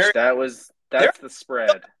 That's the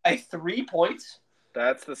spread. By 3 points.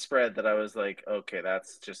 That's the spread that I was like, okay,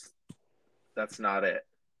 that's not it.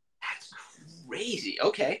 That's crazy.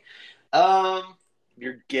 Okay. Um,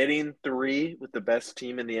 You're getting 3 with the best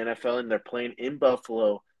team in the NFL, and they're playing in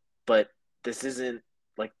Buffalo, but this isn't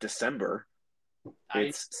like December. I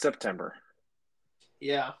It's September.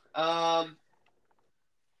 yeah.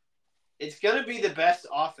 It's gonna be the best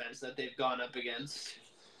offense that they've gone up against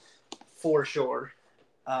for sure.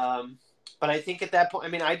 Um, but I think at that point, I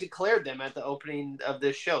mean, I declared them at the opening of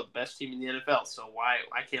this show the best team in the NFL. So why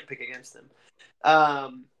I can't pick against them?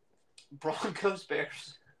 Um, Broncos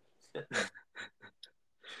Bears. Get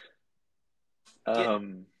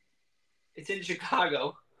Um, It's in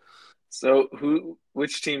Chicago. so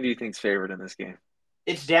which team do you think's favored in this game?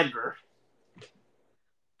 It's Denver.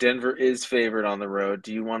 Denver is favored on the road.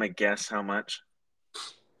 Do you want to guess how much?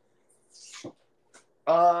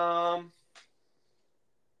 Um,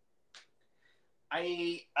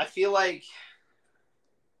 I feel like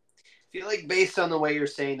based on the way you're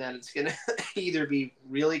saying that, it's gonna either be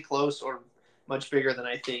really close or much bigger than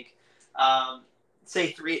I think. Um,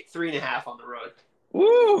 say 3.5 on the road.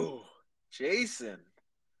 Woo! Jason,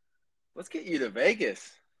 let's get you to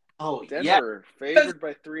Vegas. Oh yeah, Denver because favored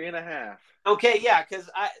by 3.5. okay, yeah, because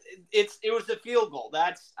it was the field goal.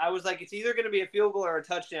 I was like, it's either going to be a field goal or a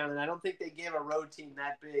touchdown, and I don't think they gave a road team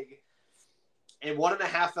that big. And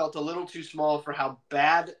 1.5 felt a little too small for how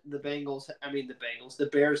bad the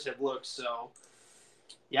Bears have looked. So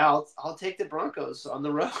yeah, I'll take the Broncos on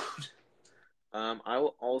the road. I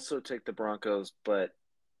will also take the Broncos, but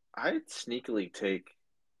I'd sneakily take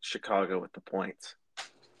Chicago with the points.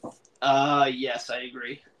 Yes, I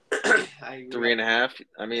agree. I agree. 3.5.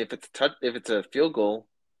 I mean, if it's a field goal,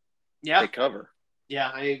 Yeah, they cover. yeah,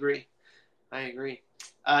 I agree. I agree.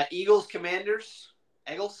 Eagles, Commanders,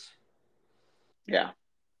 Eagles. Yeah.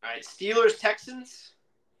 All right, Steelers, Texans.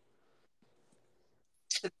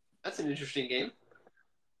 That's an interesting game.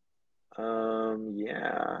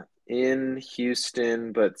 Yeah. In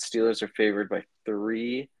Houston, but Steelers are favored by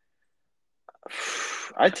 3.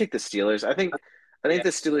 I'd take the Steelers. I think Yeah, the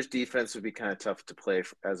Steelers defense would be kind of tough to play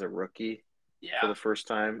as a rookie for yeah. the first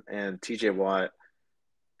time. And TJ Watt,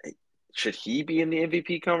 should he be in the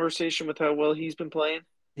MVP conversation with how well he's been playing?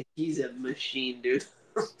 He's a machine, dude.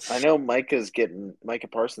 I know Micah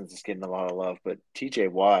Parsons is getting a lot of love, but TJ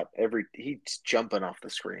Watt, he's jumping off the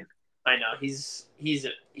screen. I know he's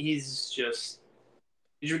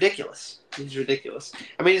ridiculous. He's ridiculous.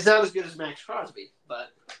 I mean, he's not as good as Max Crosby, but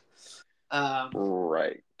um,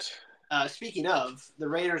 Right. speaking of, the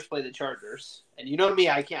Raiders play the Chargers, and you know me,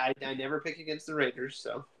 I can't. I never pick against the Raiders,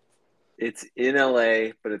 so It's in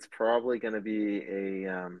LA, but it's probably going to be a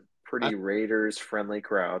I'm pretty Raiders friendly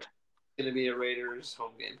crowd. gonna be a Raiders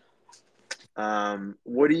home game.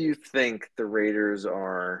 What do you think the Raiders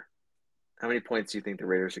are? How many points do you think the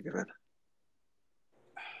Raiders are given?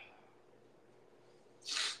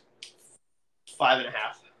 5.5.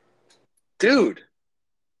 Dude.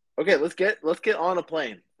 Okay, let's get on a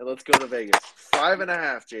plane and let's go to Vegas.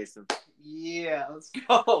 5.5, Jason. Yeah, let's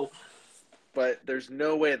go. But there's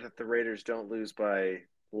no way that the Raiders don't lose by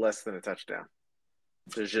less than a touchdown.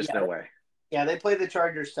 There's just Yeah, no way. yeah, they play the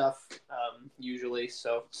Chargers tough usually,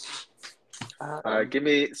 so Sorry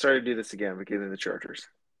to do this again, but give me the Chargers.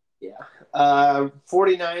 yeah.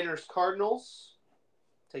 49ers Cardinals.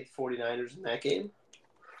 Take the 49ers in that game.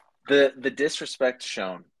 The disrespect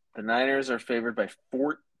shown. The Niners are favored by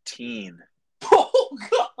 14. Oh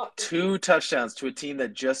God! 2 touchdowns to a team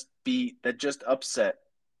that just upset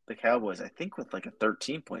the Cowboys, I think with like a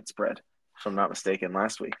 13-point spread, if I'm not mistaken,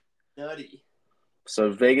 last week. Nutty.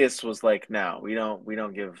 So Vegas was like, no, we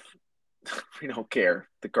don't give we don't care.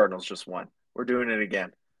 The Cardinals just won. We're doing it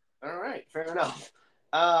again. All right, fair enough.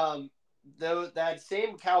 Though that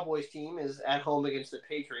same Cowboys team is at home against the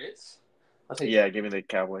Patriots. I'll take Yeah, give me the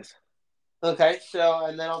Cowboys. Okay, so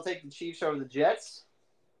and then I'll take the Chiefs over the Jets,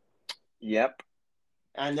 Yep.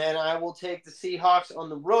 and then I will take the Seahawks on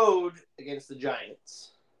the road against the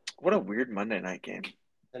Giants. What a weird Monday night game.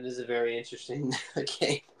 That is a very interesting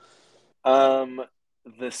game. Um,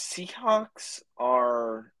 the Seahawks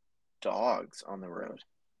are dogs on the road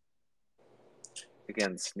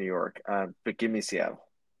against New York. But give me Seattle.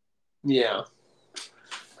 Yeah.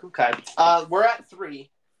 Okay. We're at 3,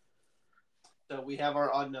 so we have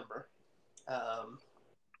our odd number.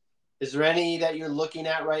 Is there any that you're looking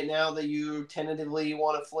at right now that you tentatively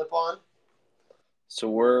want to flip on? So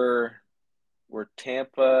we're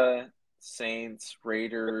Tampa, Saints,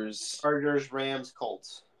 Raiders. Chargers, Rams,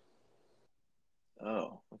 Colts.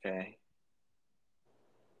 Oh, okay.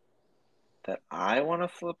 That I want to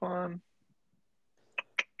flip on.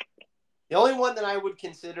 The only one that I would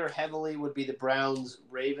consider heavily would be the Browns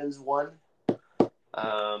Ravens one.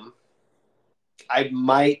 Um, I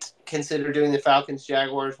might consider doing the Falcons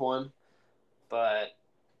Jaguars one, but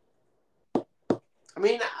I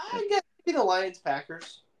mean, I guess maybe the Lions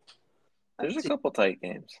Packers. I There's could a see couple tight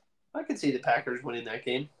games. I could see the Packers winning that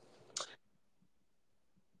game.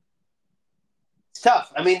 It's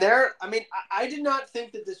tough. I mean, I did not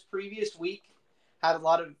think that this previous week had a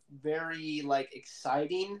lot of very like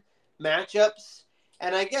exciting matchups,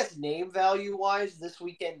 and I guess name value wise, this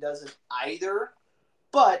weekend doesn't either.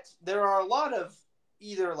 But there are a lot of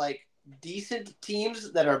either like decent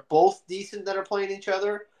teams that are both decent that are playing each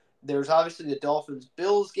other. There's obviously the Dolphins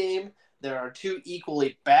Bills game. There are two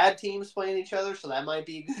equally bad teams playing each other, so that might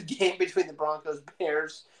be a good game between the Broncos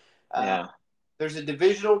Bears. Uh, Yeah. there's a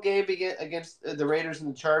divisional game against the Raiders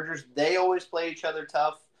and the Chargers. They always play each other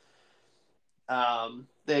tough.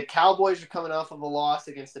 The Cowboys are coming off of a loss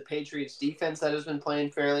against the Patriots defense that has been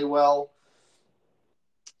playing fairly well.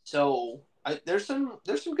 So there's some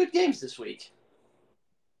good games this week.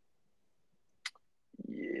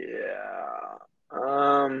 Yeah.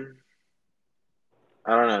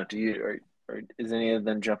 I don't know. Is any of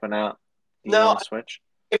them jumping out? Do you No, want to switch?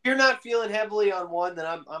 if you're not feeling heavily on one, then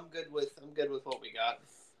I'm good with what we got.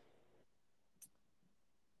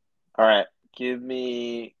 All right. Give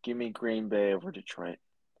me Green Bay over Detroit.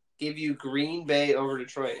 Give you Green Bay over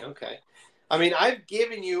Detroit. Okay. I mean, I've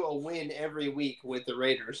given you a win every week with the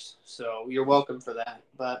Raiders, so you're welcome for that.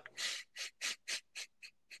 But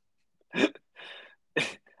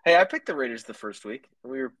Hey, I picked the Raiders the first week. I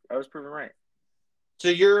was proven right. so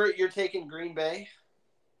you're taking Green Bay.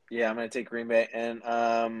 Yeah, I'm gonna take Green Bay, and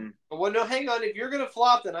Well, no, hang on. If you're gonna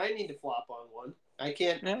flop, then I need to flop on one. I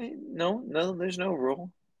can't. no, there's no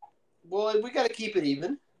rule. Well, we got to keep it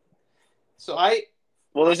even. So I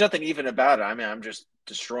Well, there's nothing even about it. I mean, I'm just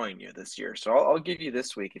destroying you this year, so I'll give you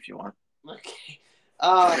this week if you want. okay.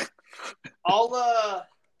 Uh,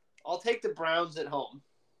 I'll take the Browns at home.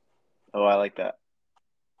 Oh, I like that.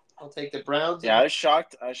 I'll take the Browns at Yeah, home.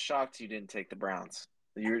 I was shocked you didn't take the Browns.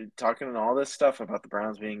 You're talking all this stuff about the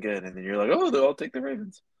Browns being good, and then you're like, oh, they'll take the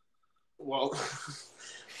Ravens. Well,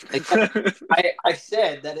 I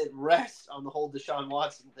said that it rests on the whole Deshaun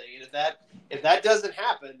Watson thing, and if that doesn't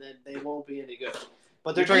happen, then they won't be any good.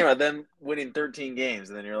 But You're they're talking deep. about them winning 13 games,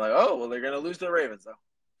 and then you're like, oh, well, they're going to lose to the Ravens, though,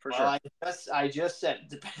 for Well, sure. I just said it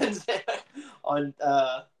depends on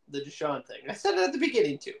the Deshaun thing. I said it at the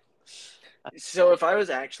beginning too. So if I was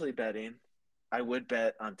actually betting, I would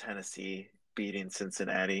bet on Tennessee beating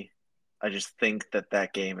Cincinnati. I just think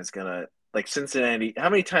that game is going to, like, Cincinnati. How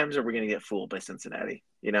many times are we going to get fooled by Cincinnati?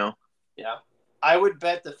 You know? Yeah, I would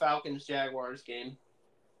bet the Falcons Jaguars game.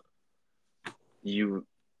 You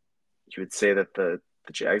would say that the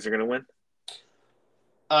Jags are going to win?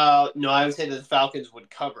 No, I would say that the Falcons would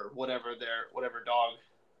cover whatever dog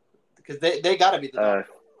because they got to be the dog.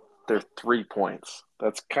 They're 3 points.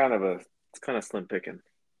 It's kind of slim picking.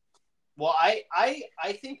 Well, I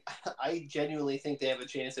think I genuinely think they have a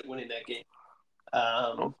chance at winning that game.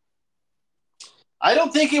 Oh. I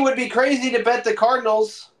don't think it would be crazy to bet the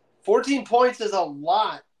Cardinals. 14 points is a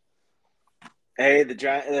lot. Hey,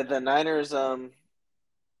 the Niners,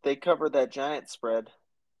 they covered that giant spread.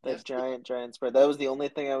 That Yes, giant spread. That was the only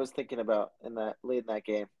thing I was thinking about in that late in that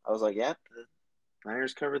game. I was like, yeah, the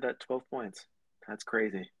Niners covered that 12 points. That's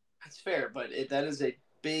crazy. that's fair, but that is a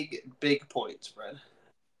big point spread.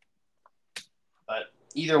 But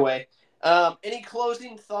either way, any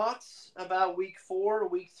closing thoughts about week 4,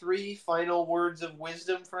 week 3? Final words of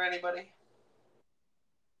wisdom for anybody?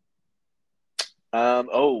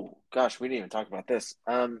 Oh gosh, we didn't even talk about this.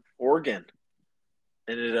 Oregon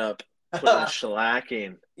ended up putting a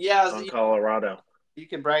shellacking Yeah, on Colorado. you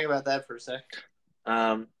can brag about that for a sec.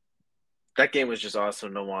 Um, that game was just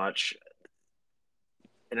awesome to watch,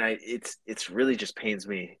 and it's really just pains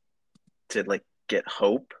me to like get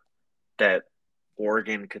hope that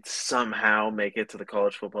Oregon could somehow make it to the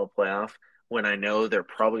college football playoff when I know they're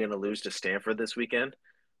probably going to lose to Stanford this weekend,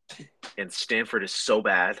 and Stanford is so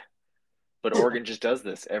bad, but Oregon just does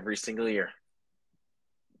this every single year.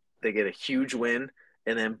 They get a huge win,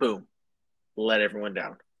 and then boom, let everyone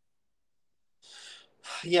down.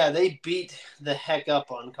 Yeah, they beat the heck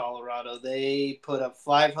up on Colorado. They put up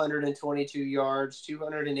 522 yards,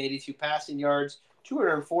 282 passing yards,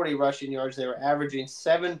 240 rushing yards. They were averaging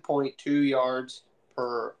 7.2 yards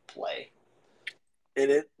per play.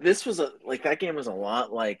 And this was that game was a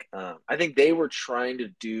lot like I think they were trying to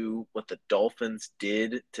do what the Dolphins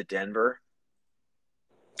did to Denver.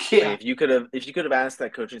 Yeah. Like if you could have asked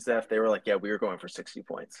that coaching staff, they were like, yeah, we were going for 60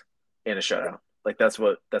 points in a shutout. Like that's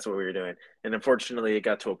what we were doing. And unfortunately, it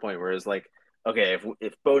got to a point where it was like, okay,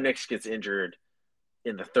 if Bo Nix gets injured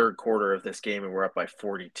in the third quarter of this game and we're up by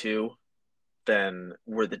 42, then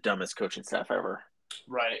we're the dumbest coaching staff ever.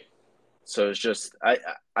 Right. So it's just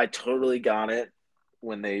I totally got it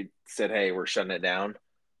when they said, "Hey, we're shutting it down."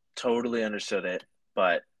 Totally understood it,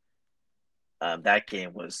 but that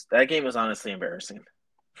game was honestly embarrassing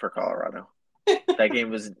for Colorado. That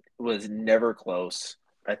game was never close.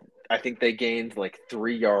 I think they gained like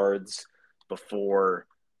 3 yards before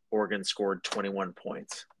Oregon scored 21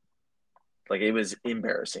 points. Like it was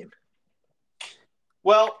embarrassing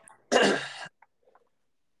Well,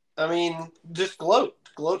 I mean, just gloat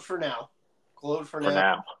for now, gloat for for now.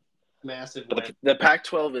 now. Massive But win. the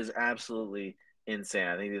Pac-12 is absolutely insane.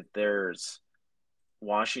 I think that there's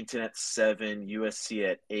Washington at 7, USC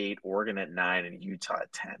at 8, Oregon at 9, and Utah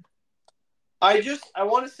at 10. I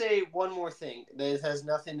want to say one more thing that has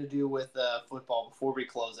nothing to do with football before we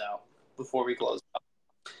close out.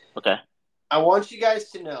 Okay. I want you guys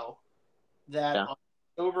to know that Yeah. on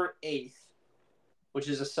October 8th, which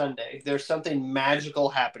is a Sunday, there's something magical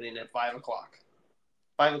happening at 5 o'clock.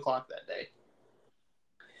 5 o'clock that day.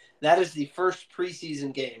 That is the first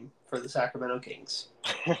preseason game for the Sacramento Kings.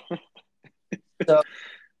 So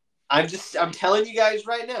I'm telling you guys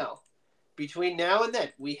right now, between now and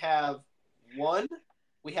then, we have one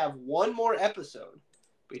more episode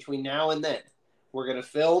between now and then. We're going to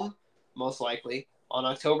film, most likely, on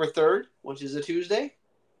October 3rd, which is a Tuesday.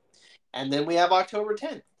 And then we have October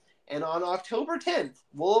 10th. And on October 10th,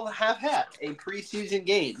 we'll have had a preseason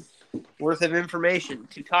game worth of information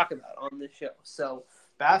to talk about on this show. So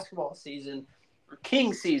basketball season, or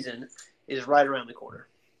King season, is right around the corner.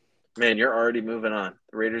 Man, you're already moving on.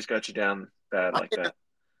 The Raiders got you down bad like that.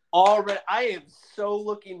 I am so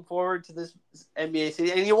looking forward to this NBA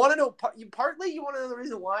season. And you want to know, partly you want to know the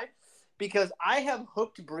reason why? Because I have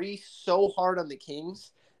hooked Bree so hard on the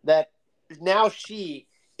Kings that now she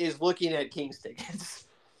is looking at Kings tickets.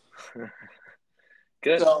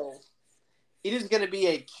 Good. So it is going to be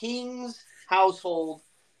a Kings household.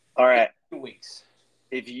 All right. In 2 weeks.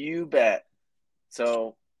 If you bet,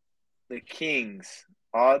 so the Kings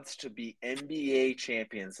odds to be NBA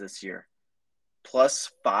champions this year,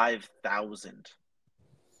 plus 5,000.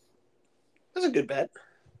 That's a good bet.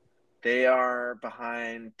 They are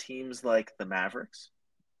behind teams like the Mavericks,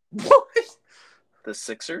 What? the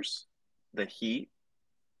Sixers, the Heat.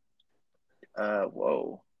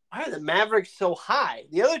 Whoa. Why are the Mavericks so high?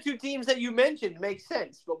 The other two teams that you mentioned make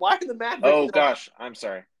sense, but why are the Mavericks Oh, so gosh. I'm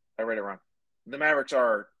sorry. I read it wrong. The Mavericks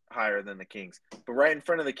are higher than the Kings. But right in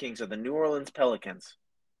front of the Kings are the New Orleans Pelicans.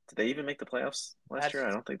 Did they even make the playoffs last year?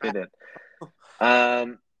 I don't think they did.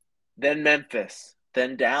 Then Memphis.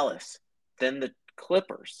 Then Dallas. Then the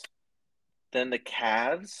Clippers. Then the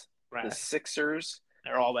Cavs. Right. The Sixers.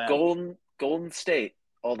 They're all bad. Golden State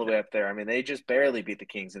all the way up there. I mean, they just barely beat the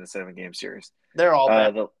Kings in a 7-game series. They're all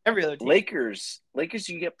bad. The Every other team. Lakers,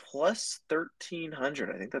 you get plus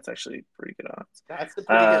 1,300. I think that's actually pretty good odds. That's the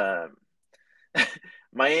pretty good.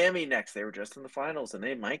 Miami next. They were just in the finals, and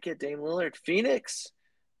they might get Dame Lillard. Phoenix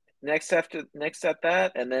next at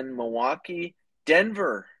that, and then Milwaukee,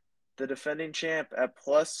 Denver, the defending champ at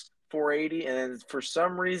plus 480, and then for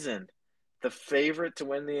some reason, the favorite to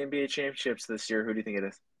win the NBA championships this year. Who do you think it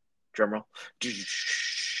is? Drum roll.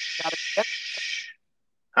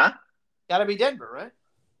 Huh? Gotta be Denver, right?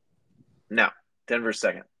 No, Denver's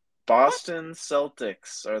second. Boston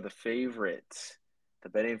Celtics are the favorite, the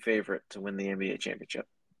betting favorite to win the NBA championship.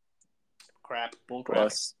 Crap. Bull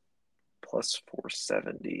crap. Plus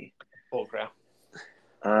 470. Bull crap.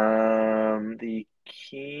 The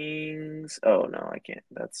Kings. Oh no, I can't.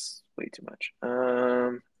 That's way too much.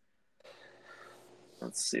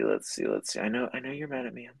 Let's see. I know you're mad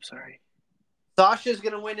at me. I'm sorry. Sasha's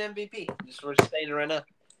gonna win MVP. Just we're saying it right now.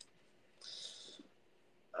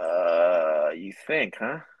 You think,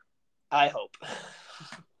 huh? I hope.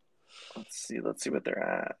 Let's see what they're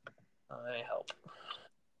at. I hope.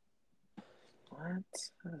 What?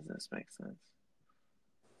 How does this make sense?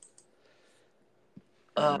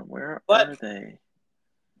 Where are they?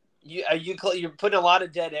 You're putting a lot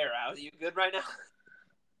of dead air out. Are you good right now?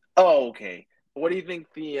 Oh, okay. What do you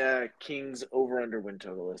think the Kings over/under win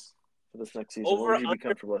total is for this next season? What would you be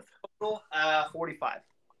comfortable with? Total, 45.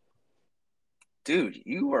 Dude,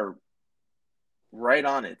 you are right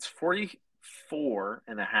on it. It's 44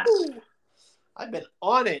 and a half. Ooh, I've been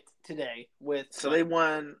on it today with. So they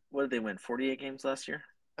won. What did they win? 48 games last year.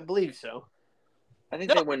 I believe so. I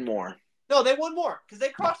think they win more. No, they won more because they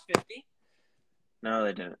crossed 50. No,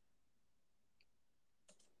 they didn't.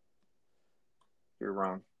 You're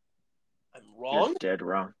wrong. I'm wrong? You're dead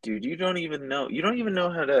wrong. Dude, you don't even know. You don't even know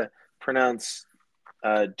how to pronounce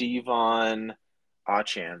Devon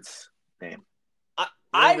Achan's name.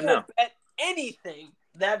 I will bet anything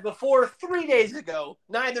that before 3 days ago,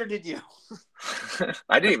 neither did you.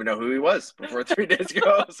 I didn't even know who he was before 3 days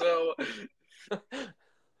ago. So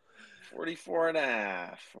 44 and a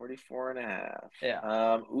half. 44 and a half.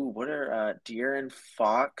 Yeah. What are De'Aaron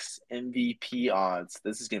Fox MVP odds?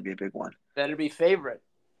 This is going to be a big one. Better be favorite.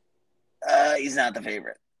 He's not the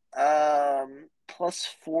favorite. Plus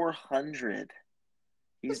 400.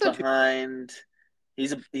 He's That's not too. behind.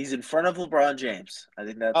 He's in front of LeBron James. I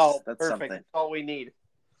think that's Perfect. something. That's all we need.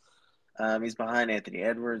 He's behind Anthony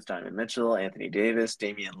Edwards, Donovan Mitchell, Anthony Davis,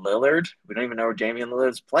 Damian Lillard. We don't even know where Damian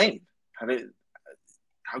Lillard's playing.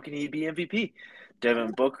 How can he be MVP?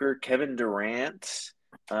 Devin Booker, Kevin Durant,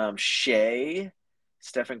 Shea,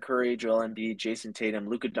 Stephen Curry, Joel Embiid, Jason Tatum,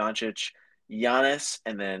 Luka Doncic, Giannis,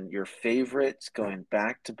 and then your favorites going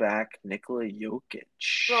back to back, Nikola Jokic.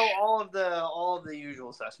 So all of the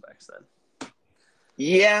usual suspects then.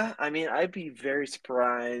 Yeah, I mean, I'd be very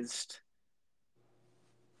surprised.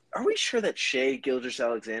 Are we sure that Shea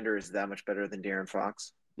Gilgeous-Alexander is that much better than De'Aaron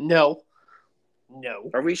Fox? No.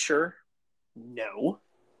 Are we sure? No.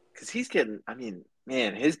 Because he's getting, I mean,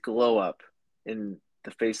 man, his glow up in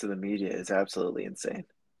the face of the media is absolutely insane.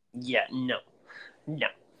 Yeah, no.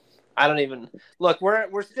 I don't even look.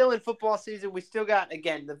 We're still in football season. We still got,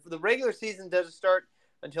 again, the regular season doesn't start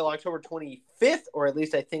until October 25th, or at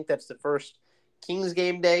least I think that's the first Kings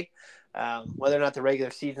game day. Whether or not the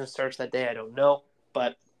regular season starts that day, I don't know,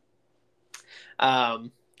 but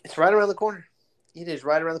it's right around the corner. It is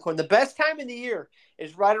right around the corner. The best time in the year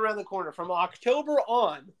is right around the corner. From October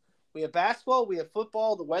on, we have basketball, we have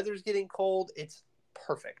football. The weather's getting cold. It's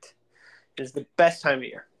perfect. It is the best time of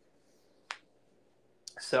year.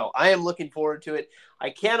 So I am looking forward to it. I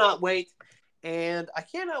cannot wait. And I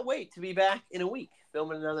cannot wait to be back in a week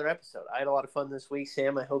filming another episode. I had a lot of fun this week,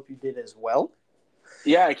 Sam. I hope you did as well.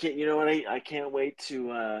 Yeah, I can't. You know what? I can't wait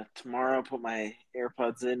to tomorrow put my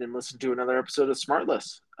AirPods in and listen to another episode of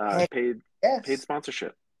Smartless. Paid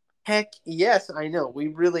sponsorship. Heck yes, I know. We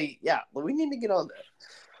really, we need to get on that.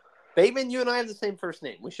 Bateman, you and I have the same first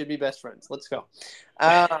name. We should be best friends. Let's go.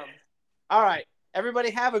 All right,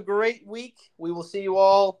 everybody, have a great week. We will see you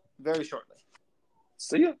all very shortly.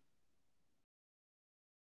 See ya.